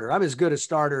starter. I'm as good a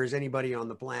starter as anybody on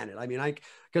the planet. I mean,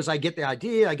 because I get the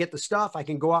idea, I get the stuff, I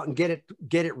can go out and get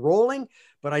it rolling,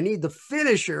 but I need the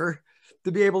finisher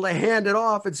to be able to hand it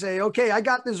off and say, okay, I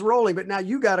got this rolling, but now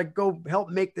you got to go help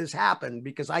make this happen,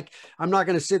 because I'm not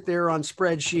going to sit there on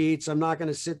spreadsheets. I'm not going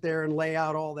to sit there and lay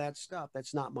out all that stuff.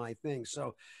 That's not my thing.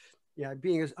 So yeah,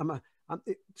 I'm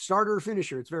starter or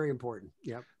finisher. It's very important.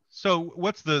 Yeah. So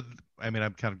I'm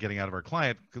kind of getting out of our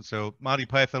client. So Monty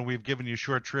Python, we've given you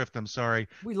short shrift. I'm sorry,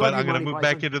 but I'm going to move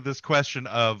back into this question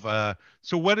of,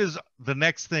 so what is the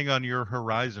next thing on your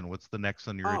horizon? What's the next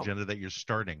on your agenda that you're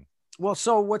starting? Well,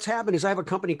 so what's happened is I have a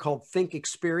company called Think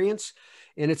Experience,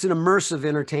 and it's an immersive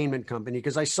entertainment company,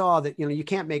 because I saw that, you know, you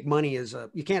can't make money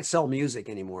you can't sell music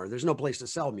anymore. There's no place to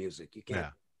sell music. You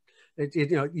can't, you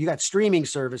know, you got streaming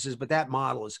services, but that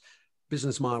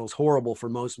business model is horrible for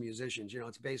most musicians. You know,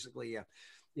 it's basically,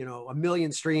 you know, 1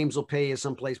 million streams will pay you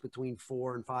someplace between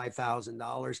 $4,000 and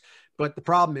 $5,000. But the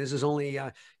problem is only,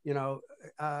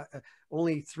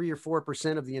 only 3 or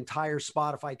 4% of the entire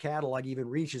Spotify catalog even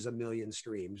reaches 1 million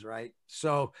streams, right?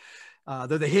 So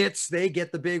they're the hits, they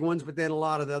get the big ones, but then a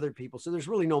lot of the other people. So there's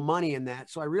really no money in that.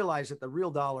 So I realized that the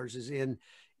real dollars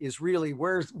is really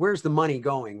where's the money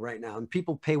going right now, and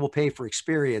people will pay for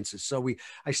experiences. So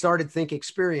I started Think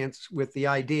Experience with the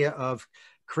idea of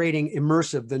creating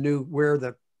immersive, the new where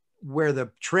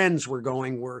the trends were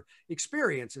going were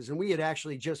experiences. And we had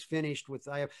actually just finished with,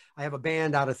 I have a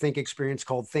band out of Think Experience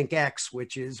called Think X,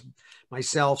 which is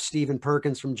myself, Stephen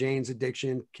Perkins from Jane's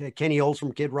Addiction, Kenny Olds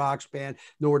from Kid Rock's band,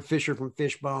 Nord Fisher from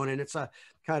Fishbone, and it's a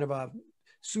kind of a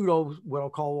pseudo, what I'll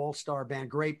call all-star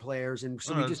band, great players. And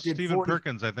so we just did Stephen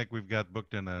Perkins. I think we've got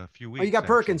booked in a few weeks. Oh, you got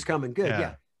Perkins coming. Good.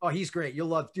 Yeah. Oh, he's great.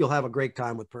 You'll have a great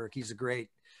time with Perk. He's a great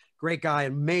guy,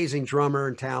 amazing drummer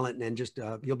and talent. And just,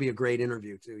 you'll be a great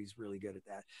interview too. He's really good at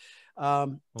that.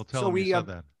 Well, tell him you said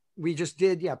that. We just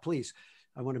did. Yeah, please.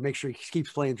 I want to make sure he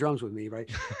keeps playing drums with me. Right.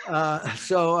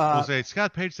 We'll say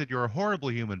Scott Page said you're a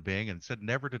horrible human being and said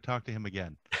never to talk to him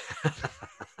again.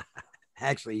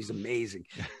 Actually, he's amazing.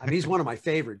 I mean, he's one of my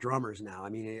favorite drummers now. I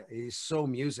mean, he's so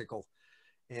musical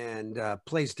and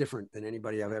plays different than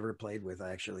anybody I've ever played with.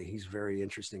 Actually, he's a very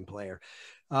interesting player.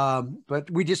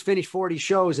 But we just finished 40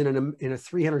 shows in a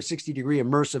 360-degree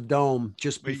immersive dome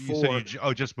just before.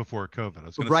 Just before COVID. I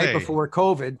was right before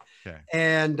COVID. Okay.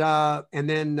 And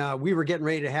then we were getting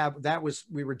ready to have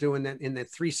we were doing that in the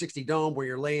 360 dome where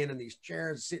you're laying in these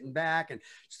chairs, sitting back and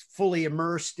fully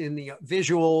immersed in the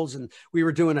visuals. And we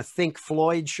were doing a Think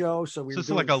Floyd show. So it's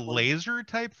like a laser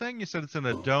type thing. You said it's in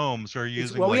a dome. So are you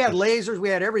using? Well, we had lasers, we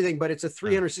had everything, but it's a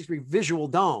 360-degree visual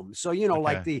dome. So, you know,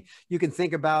 like you can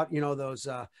think about, you know, those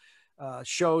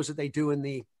shows that they do in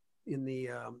the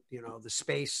you know, the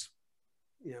space,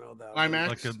 you know, the IMAX.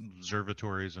 Like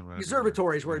observatories and whatever.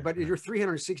 observatories where, Yeah, but yeah. you're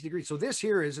 360 degrees. So this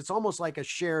here is, it's almost like a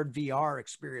shared VR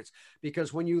experience,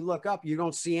 because when you look up, you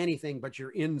don't see anything, but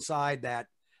you're inside that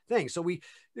thing. So it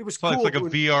was So cool. it's like a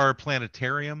doing, VR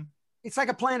planetarium. it's like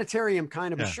a planetarium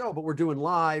kind of a Yeah. show, but we're doing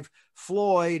live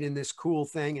Floyd in this cool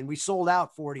thing. And we sold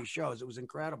out 40 shows. It was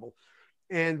incredible.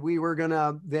 And we were going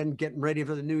to then getting ready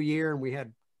for the new year. And we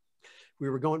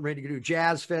were going ready to do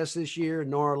Jazz Fest this year in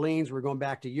New Orleans. We were going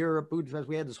back to Europe, Budapest.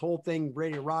 We had this whole thing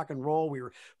ready to rock and roll. We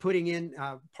were putting in,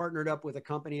 partnered up with a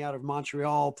company out of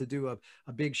Montreal to do a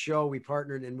big show. We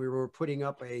partnered and we were putting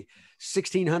up a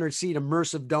 1,600 seat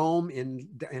immersive dome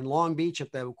in Long Beach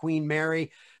at the Queen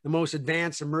Mary, the most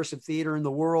advanced immersive theater in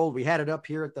the world. We had it up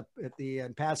here at the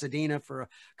in Pasadena for a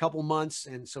couple months.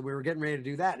 And so we were getting ready to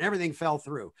do that and everything fell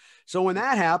through. So when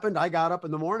that happened, I got up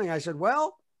in the morning. I said,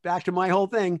 well, back to my whole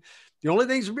thing. The only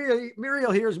thing's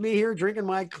Muriel here is me here drinking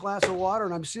my glass of water,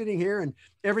 and I'm sitting here and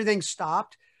everything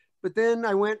stopped. But then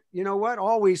I went, you know what?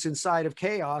 Always inside of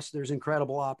chaos, there's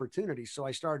incredible opportunity. So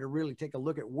I started to really take a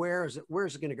look at where's it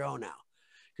going to go now?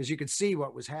 Because you could see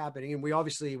what was happening. And we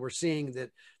obviously were seeing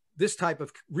that this type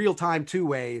of real-time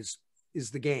two-way is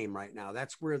the game right now.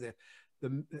 That's where the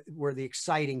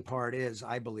exciting part is,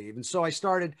 I believe. And so I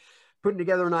started putting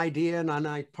together an idea, and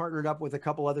I partnered up with a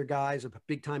couple other guys, a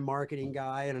big time marketing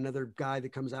guy and another guy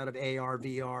that comes out of AR,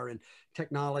 VR and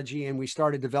technology. And we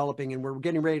started developing, and we're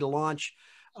getting ready to launch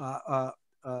sort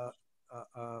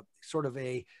of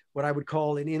what I would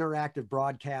call an interactive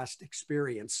broadcast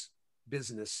experience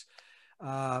business,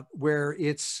 where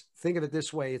think of it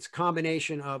this way. It's a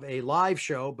combination of a live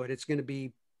show, but it's going to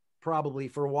be probably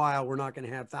for a while, we're not going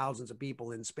to have thousands of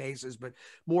people in spaces, but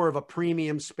more of a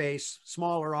premium space,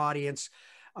 smaller audience.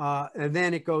 And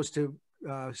then it goes to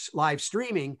live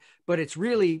streaming, but it's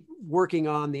really working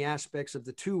on the aspects of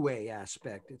the two-way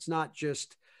aspect. It's not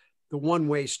just the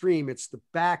one-way stream, it's the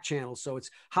back channel. So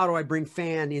it's how do I bring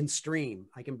fan in stream?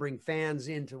 I can bring fans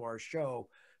into our show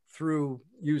through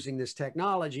using this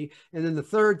technology. And then the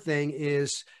third thing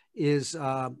is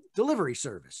delivery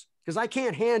service. Because I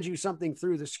can't hand you something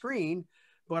through the screen,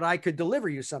 but I could deliver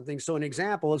you something. So an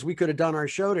example is we could have done our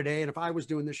show today. And if I was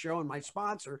doing the show and my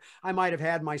sponsor, I might have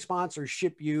had my sponsor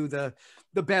ship you the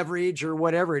beverage or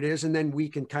whatever it is. And then we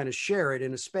can kind of share it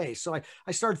in a space. So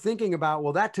I started thinking about,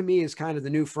 well, that to me is kind of the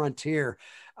new frontier.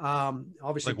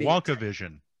 Obviously Like Wonka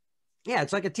vision. Yeah,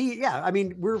 it's like I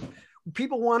mean,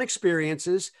 people want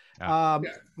experiences. Yeah.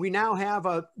 We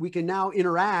can now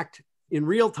interact in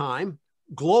real time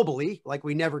globally, like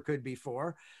we never could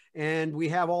before. And we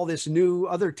have all this new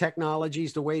other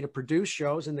technologies, the way to produce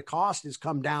shows, and the cost has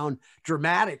come down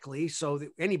dramatically so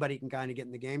that anybody can kind of get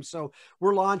in the game. So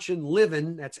we're launching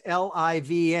Livin, that's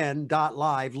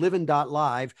LIVN.live,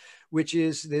 Livin.live, which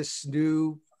is this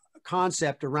new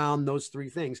concept around those three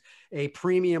things: a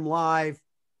premium live,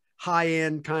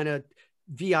 high-end kind of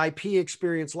VIP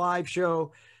experience live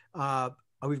show.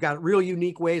 We've got real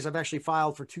unique ways. I've actually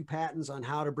filed for 2 patents on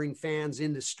how to bring fans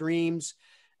into streams,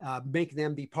 make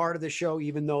them be part of the show,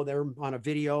 even though they're on a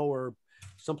video or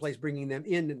someplace, bringing them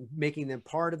in and making them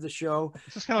part of the show.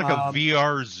 Is this kind of like a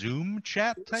VR Zoom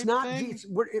chat type thing?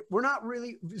 We're not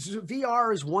really,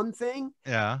 VR is one thing.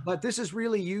 Yeah. But this is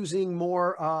really using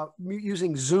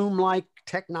using Zoom-like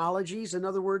technologies, in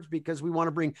other words, because we want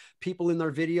to bring people in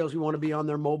their videos. We want to be on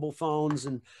their mobile phones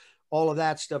and all of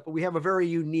that stuff. But we have a very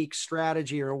unique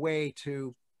strategy or a way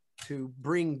to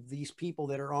bring these people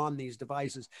that are on these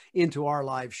devices into our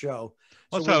live show.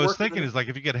 Well, so I was thinking is like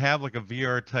if you could have like a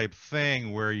VR type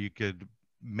thing where you could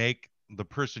make the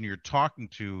person you're talking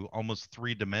to almost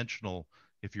 3-dimensional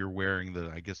if you're wearing the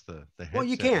headset, well,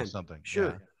 you can. Or something. Sure.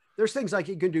 Yeah. There's things like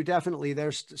you can do. Definitely.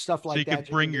 There's stuff like that. So you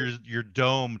could bring your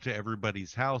dome to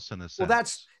everybody's house in a sense. Well,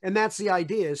 that's the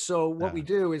idea. So what we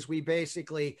do is we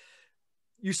basically,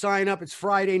 you sign up, it's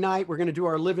Friday night. We're going to do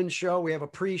our Livin' show. We have a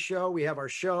pre-show, we have our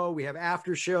show, we have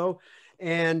after show,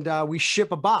 and we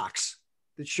ship a box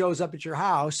that shows up at your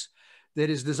house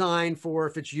that is designed for,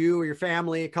 if it's you or your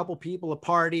family, a couple people, a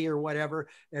party or whatever.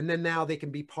 And then now they can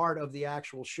be part of the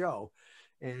actual show.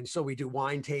 And so we do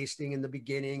wine tasting in the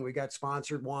beginning. We got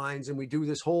sponsored wines, and we do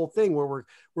this whole thing where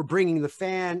we're bringing the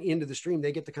fan into the stream.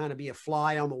 They get to kind of be a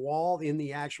fly on the wall in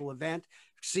the actual event,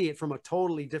 see it from a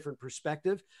totally different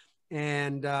perspective.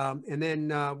 And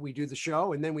then we do the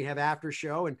show, and then we have after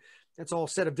show, and that's all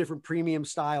set of different premium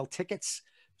style tickets.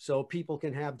 So people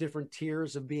can have different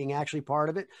tiers of being actually part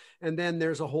of it. And then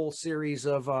there's a whole series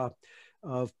of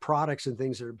products and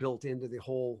things that are built into the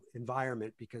whole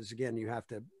environment, because again, you have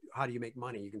to how do you make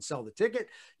money? You can sell the ticket,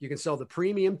 you can sell the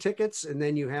premium tickets, and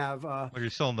then you have Well, you're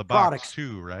selling the products. box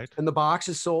too, right? And the box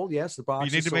is sold. Yes, the box.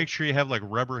 You need is to sold. make sure you have like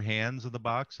rubber hands in the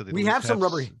box. So we have some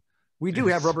rubber. We do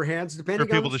have rubber hands, depending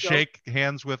for people on the to show. shake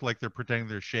hands with, like they're pretending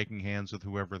they're shaking hands with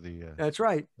whoever the That's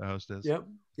right. The host is. Yep.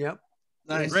 Yep.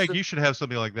 Nice. Greg, you should have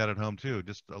something like that at home too.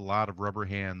 Just a lot of rubber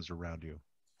hands around you.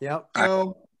 Yep.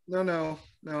 No.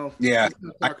 Yeah. Let's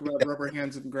not talk about rubber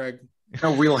hands and Greg.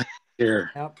 No real hands here.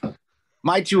 Yep.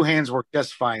 My 2 hands work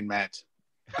just fine, Matt.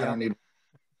 I Yeah. don't need.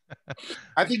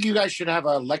 I think you guys should have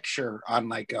a lecture on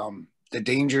like the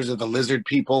dangers of the lizard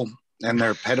people and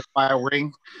their pedophile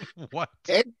ring. What?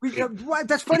 What?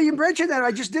 That's funny you mentioned that.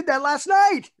 I just did that last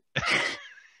night.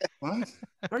 What?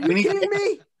 Are you kidding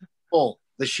me?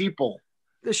 The sheeple.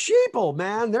 The sheeple,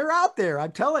 man, they're out there.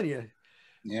 I'm telling you.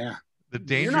 Yeah. The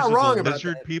dangers not of wrong the about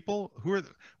lizard that. people? Who are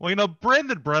well, you know,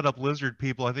 Brandon brought up lizard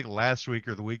people, I think last week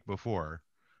or the week before.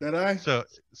 Did I? So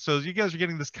you guys are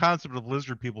getting this concept of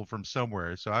lizard people from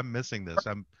somewhere. So I'm missing this.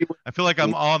 I feel like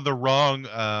I'm on the wrong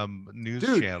news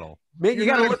channel. Man, you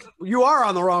gotta look. You are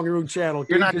on the wrong room channel.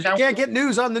 You're not You can't get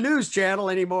news on the news channel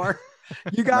anymore.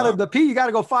 You gotta you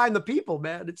gotta go find the people,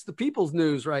 man. It's the people's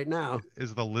news right now.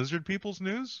 Is the lizard people's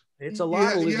news? It's a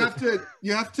lot of you lizard.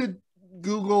 you have to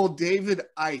Google David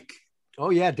Icke. Oh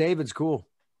yeah, David's cool.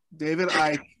 David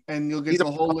Icke, and you'll get the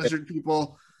whole lizard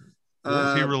people.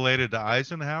 Is he related to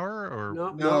Eisenhower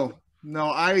or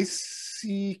No,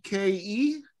 ICKE.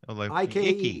 oh, like IKE.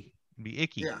 Icky? Be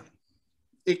icky. Yeah,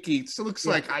 Icky. So it looks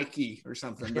like Ike or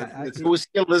something. But Yeah, it's, Was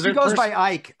he a He lizard goes person? by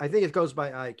Ike. I think it goes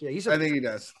by Ike. Yeah, he's I think he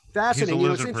does. fascinating. He's a You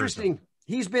know, it's lizard interesting.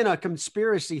 He's been a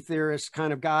conspiracy theorist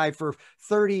kind of guy for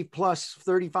 30 plus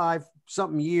 35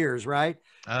 something years, right?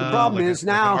 The problem is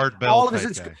now all of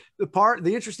his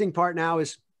the interesting part now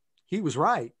is he was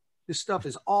right. This stuff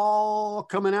is all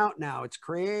coming out now. It's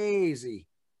crazy.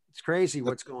 It's crazy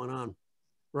what's going on.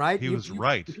 Right? He was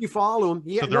right. If you follow him,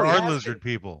 so there are lizard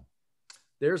people.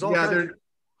 There's all they're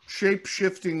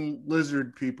shape-shifting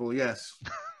lizard people, yes.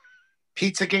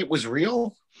 Pizzagate was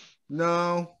real?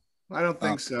 No, I don't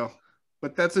think so.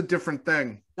 But that's a different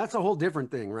thing. That's a whole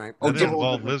different thing, right? That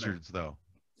involve lizards, though.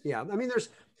 Yeah, I mean,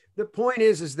 the point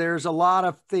is there's a lot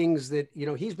of things that, you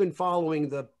know, he's been following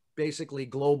the basically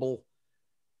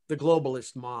the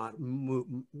globalist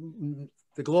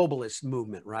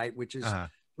movement, right? Which is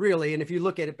really, and if you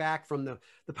look at it back from the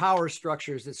power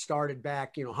structures that started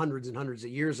back, you know, hundreds and hundreds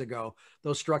of years ago,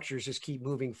 those structures just keep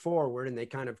moving forward and they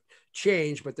kind of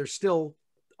change, but there's still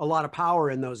a lot of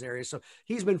power in those areas. So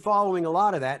he's been following a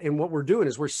lot of that. And what we're doing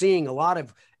is we're seeing a lot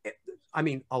of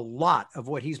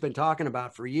what he's been talking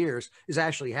about for years is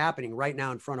actually happening right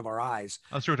now in front of our eyes.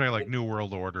 I'm sure we're talking like New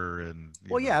World Order and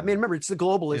I mean, remember, it's the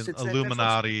globalists, it's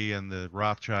Illuminati and the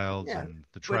Rothschilds and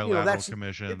the Trilateral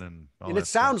Commission and all that. And it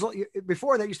sounds like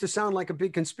before that used to sound like a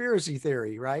big conspiracy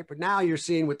theory, right? But now you're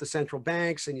seeing with the central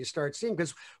banks, and you start seeing,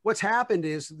 because what's happened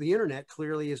is the internet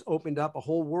clearly has opened up a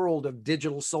whole world of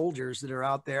digital soldiers that are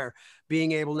out there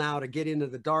being able now to get into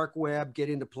the dark web, get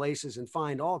into places and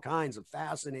find all kinds of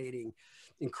fascinating,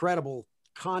 incredible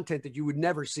content that you would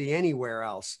never see anywhere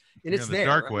else. And it's the there.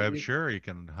 dark web, sure, you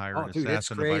can hire an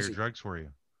assassin to buy your drugs for you.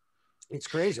 It's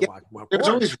crazy. Yeah, there's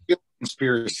always real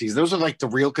conspiracies. Those are like the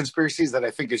real conspiracies that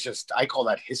I think is just, I call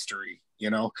that history, you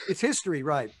know? It's history,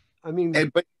 right? I mean,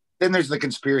 but then there's the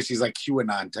conspiracies like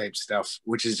QAnon type stuff,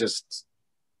 which is just.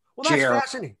 Well, that's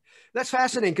fascinating. That's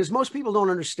fascinating because most people don't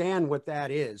understand what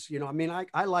that is. You know, I mean, I'm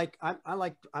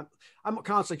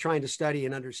constantly trying to study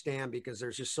and understand because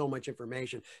there's just so much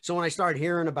information. So when I started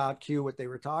hearing about Q, what they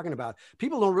were talking about,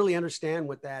 people don't really understand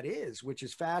what that is, which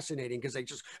is fascinating because they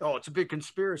just, it's a big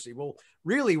conspiracy. Well,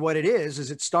 really what it is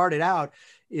it started out,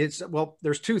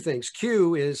 there's two things.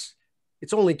 Q is,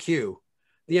 it's only Q.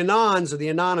 The Anons or the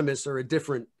Anonymous are a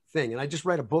different thing. And I just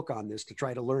read a book on this to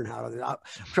try to learn how to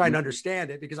try and understand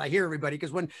it, because I hear everybody,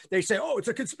 because when they say, it's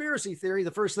a conspiracy theory,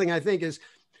 the first thing I think is,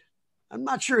 I'm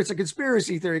not sure it's a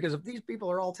conspiracy theory, because if these people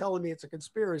are all telling me it's a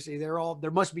conspiracy,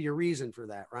 there must be a reason for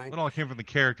that, right? It all came from the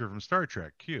character from Star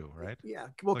Trek, Q, right? Yeah.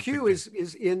 Well, Q is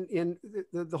in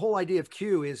the whole idea of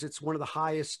Q is it's one of the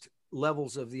highest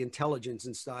levels of the intelligence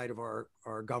inside of our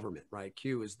government, right?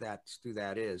 Q is that's who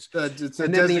that is. It's a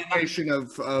designation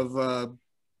of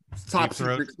top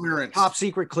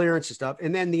secret clearance and stuff.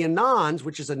 And then the Anons,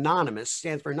 which is anonymous,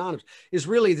 stands for anonymous, is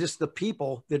really just the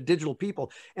people, the digital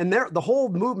people. And the whole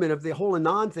movement of the whole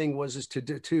Anon thing was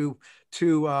to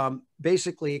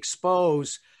basically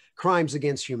expose crimes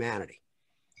against humanity.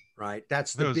 Right.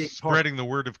 That's the big spreading the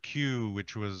word of Q,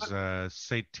 which was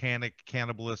satanic,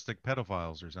 cannibalistic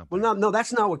pedophiles or something. Well, no,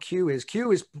 that's not what Q is.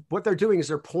 Q is what they're doing is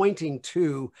they're pointing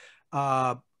to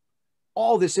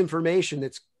all this information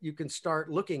you can start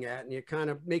looking at, and it kind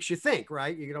of makes you think,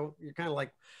 right? You're kind of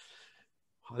like,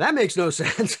 oh, that makes no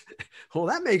sense. Well,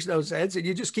 that makes no sense. And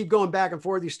you just keep going back and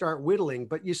forth. You start whittling,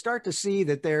 but you start to see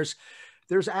that there's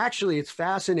actually, it's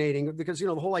fascinating because,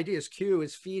 the whole idea is Q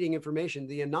is feeding information,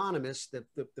 the anonymous, the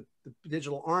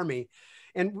digital army.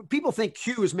 And people think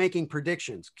Q is making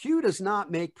predictions. Q does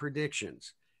not make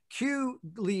predictions. Q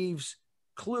leaves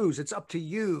clues. It's up to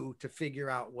you to figure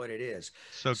out what it is.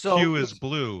 So Q is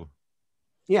blue.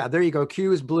 Yeah, there you go.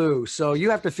 Q is blue. So you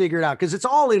have to figure it out because it's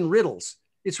all in riddles.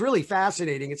 It's really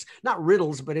fascinating. It's not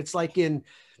riddles, but it's like in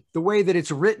the way that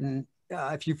it's written.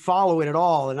 If you follow it at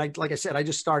all, and like I said, I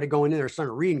just started going in there,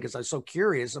 started reading because I was so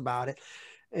curious about it,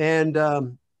 and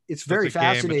it's very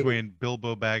fascinating. Game between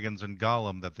Bilbo Baggins and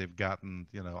Gollum that they've gotten,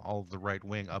 all of the right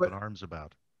wing up in arms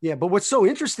about. Yeah, but what's so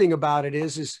interesting about it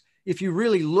is if you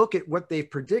really look at what they've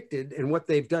predicted and what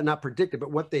they've done, not predicted,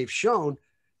 but what they've shown,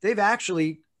 they've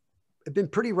actually been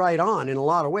pretty right on in a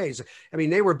lot of ways. I mean,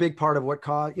 they were a big part of what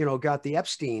got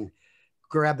the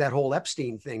grabbed that whole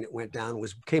Epstein thing that went down,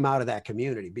 came out of that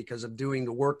community because of doing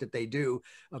the work that they do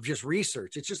of just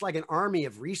research. It's just like an army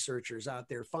of researchers out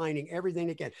there finding everything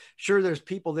they can. Sure, there's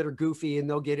people that are goofy and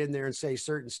they'll get in there and say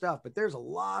certain stuff, but there's a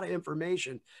lot of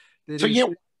information.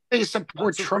 They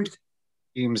support Trump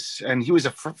teams, and he was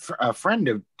a friend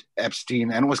of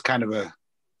Epstein and was kind of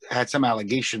had some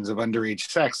allegations of underage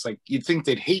sex. Like, you'd think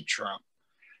they'd hate Trump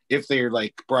if they're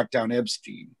like brought down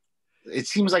Epstein. It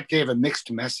seems like they have a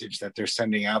mixed message that they're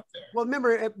sending out there. Well,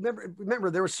 remember,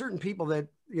 there were certain people that,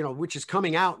 which is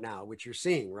coming out now, which you're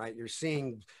seeing, right? You're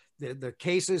seeing the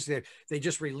cases that they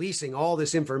just releasing all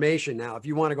this information now. If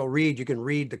you want to go read, you can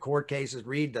read the court cases,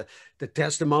 read the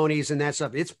testimonies and that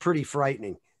stuff. It's pretty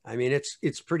frightening. I mean,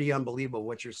 it's pretty unbelievable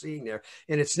what you're seeing there.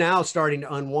 And it's now starting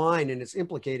to unwind, and it's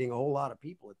implicating a whole lot of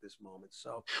people at this moment.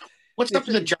 So what's up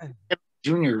with the John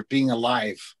Jr. being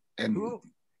alive? And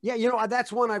yeah,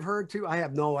 that's one I've heard too. I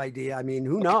have no idea. I mean,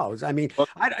 who knows? I mean,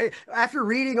 after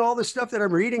reading all the stuff that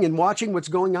I'm reading and watching what's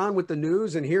going on with the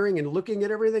news and hearing and looking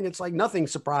at everything, it's like nothing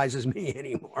surprises me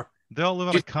anymore. They all live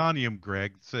on a condominium,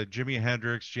 Greg. It's Jimi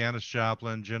Hendrix, Janis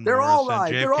Joplin, Jim They're Morrison,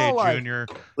 all right. JFK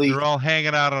Jr. They're all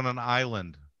hanging out on an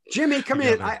island. Jimmy, come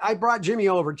in. I brought Jimmy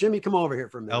over. Jimmy, come over here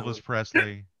for a minute. Elvis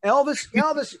Presley. Elvis.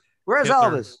 Where's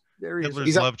Hitler. Elvis? There he is.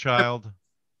 Hitler's love child.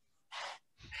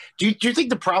 Do you think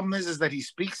the problem is that he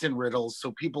speaks in riddles,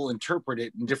 so people interpret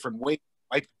it in different ways?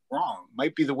 Might be wrong.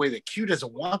 Might be the way that Q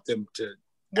doesn't want them to.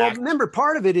 Well, remember,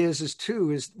 part of it is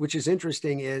which is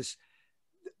interesting, is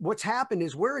what's happened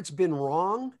is where it's been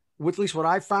wrong. At least what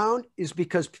I found is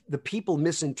because the people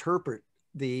misinterpret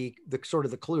the sort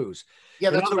of the clues. Yeah,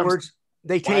 in other words,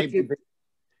 they take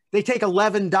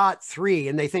 11.3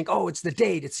 and they think, oh, it's the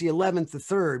date, it's the 11th, the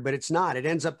 3rd, but it's not. It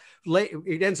ends up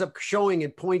showing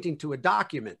and pointing to a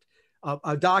document of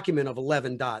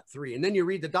 11.3. And then you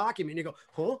read the document and you go,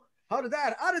 huh? How did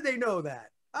they know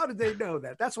that? How did they know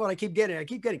that? That's what I keep getting.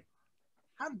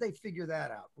 How did they figure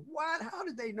that out? How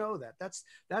did they know that? That's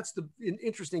the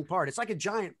interesting part. It's like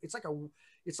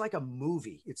a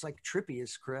movie. It's like trippy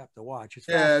as crap to watch.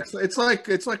 It's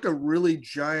like a really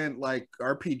giant like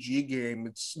RPG game.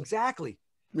 It's exactly,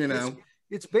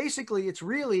 it's basically, it's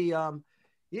really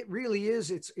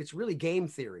game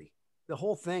theory. The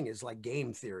whole thing is like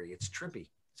game theory. It's trippy.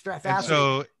 It's fascinating.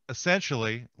 So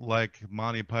essentially, like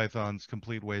Monty Python's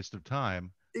Complete Waste of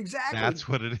Time. Exactly. That's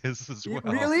what it is as well. It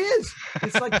really is.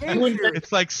 It's like game theory.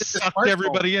 It's like sucked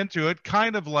everybody into it,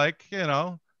 kind of like,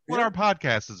 what our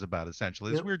podcast is about,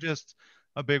 essentially. We're just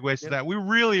a big waste of that. We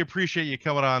really appreciate you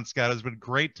coming on, Scott. It's been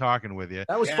great talking with you.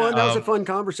 That was fun. That was a fun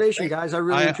conversation, guys. I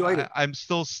really enjoyed it. I'm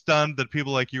still stunned that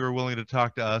people like you are willing to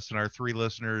talk to us and our 3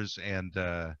 listeners and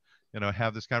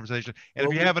have this conversation. And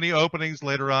if you have any openings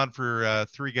later on for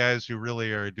 3 guys who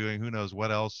really are doing who knows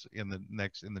what else in the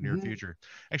near future.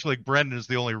 Actually, Brendan is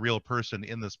the only real person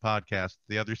in this podcast.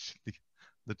 The others,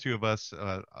 the 2 of us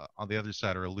on the other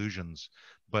side are illusions.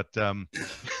 But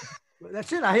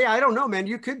that's it. I don't know, man.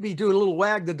 You could be doing a little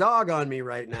wag the dog on me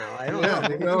right now. I don't know.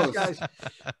 Maybe those guys,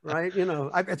 right?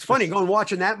 It's funny going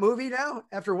watching that movie now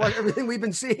after everything we've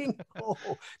been seeing. Go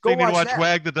watch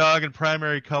Wag the Dog in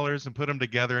primary colors and put them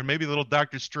together, and maybe a little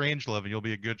Dr. Strangelove, and you'll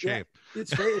be in good shape. Yeah,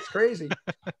 it's crazy.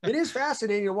 It is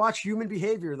fascinating to watch human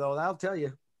behavior, though. I'll tell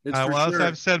you. As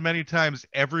I've said many times,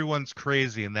 everyone's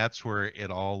crazy, and that's where it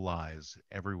all lies.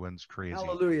 Everyone's crazy.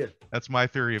 Hallelujah. That's my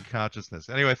theory of consciousness.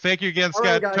 Anyway, thank you again, Scott.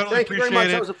 Right, guys. Totally thank you very much.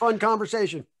 That was a fun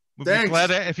conversation. We'll be glad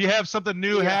if you have something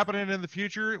new happening in the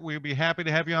future, we'd be happy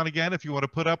to have you on again if you want to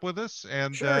put up with us.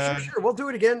 And sure. We'll do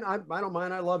it again. I don't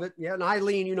mind. I love it. Yeah, and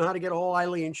Eileen, you know how to get a hold of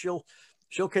Eileen. She'll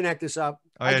connect us up.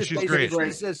 Oh yeah, she's great.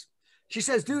 She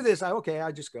says, do this.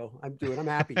 I just go. I'm doing. I'm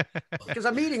happy because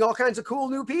I'm meeting all kinds of cool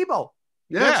new people.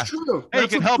 Yeah, that's true. Hey, you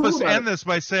That's can what's help cool us about end it. this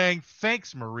by saying,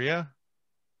 thanks, Maria.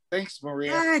 Thanks,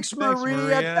 Maria. Thanks, Maria.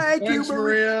 Maria. Thank you, Thanks,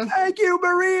 Maria. Thank you,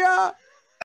 Maria.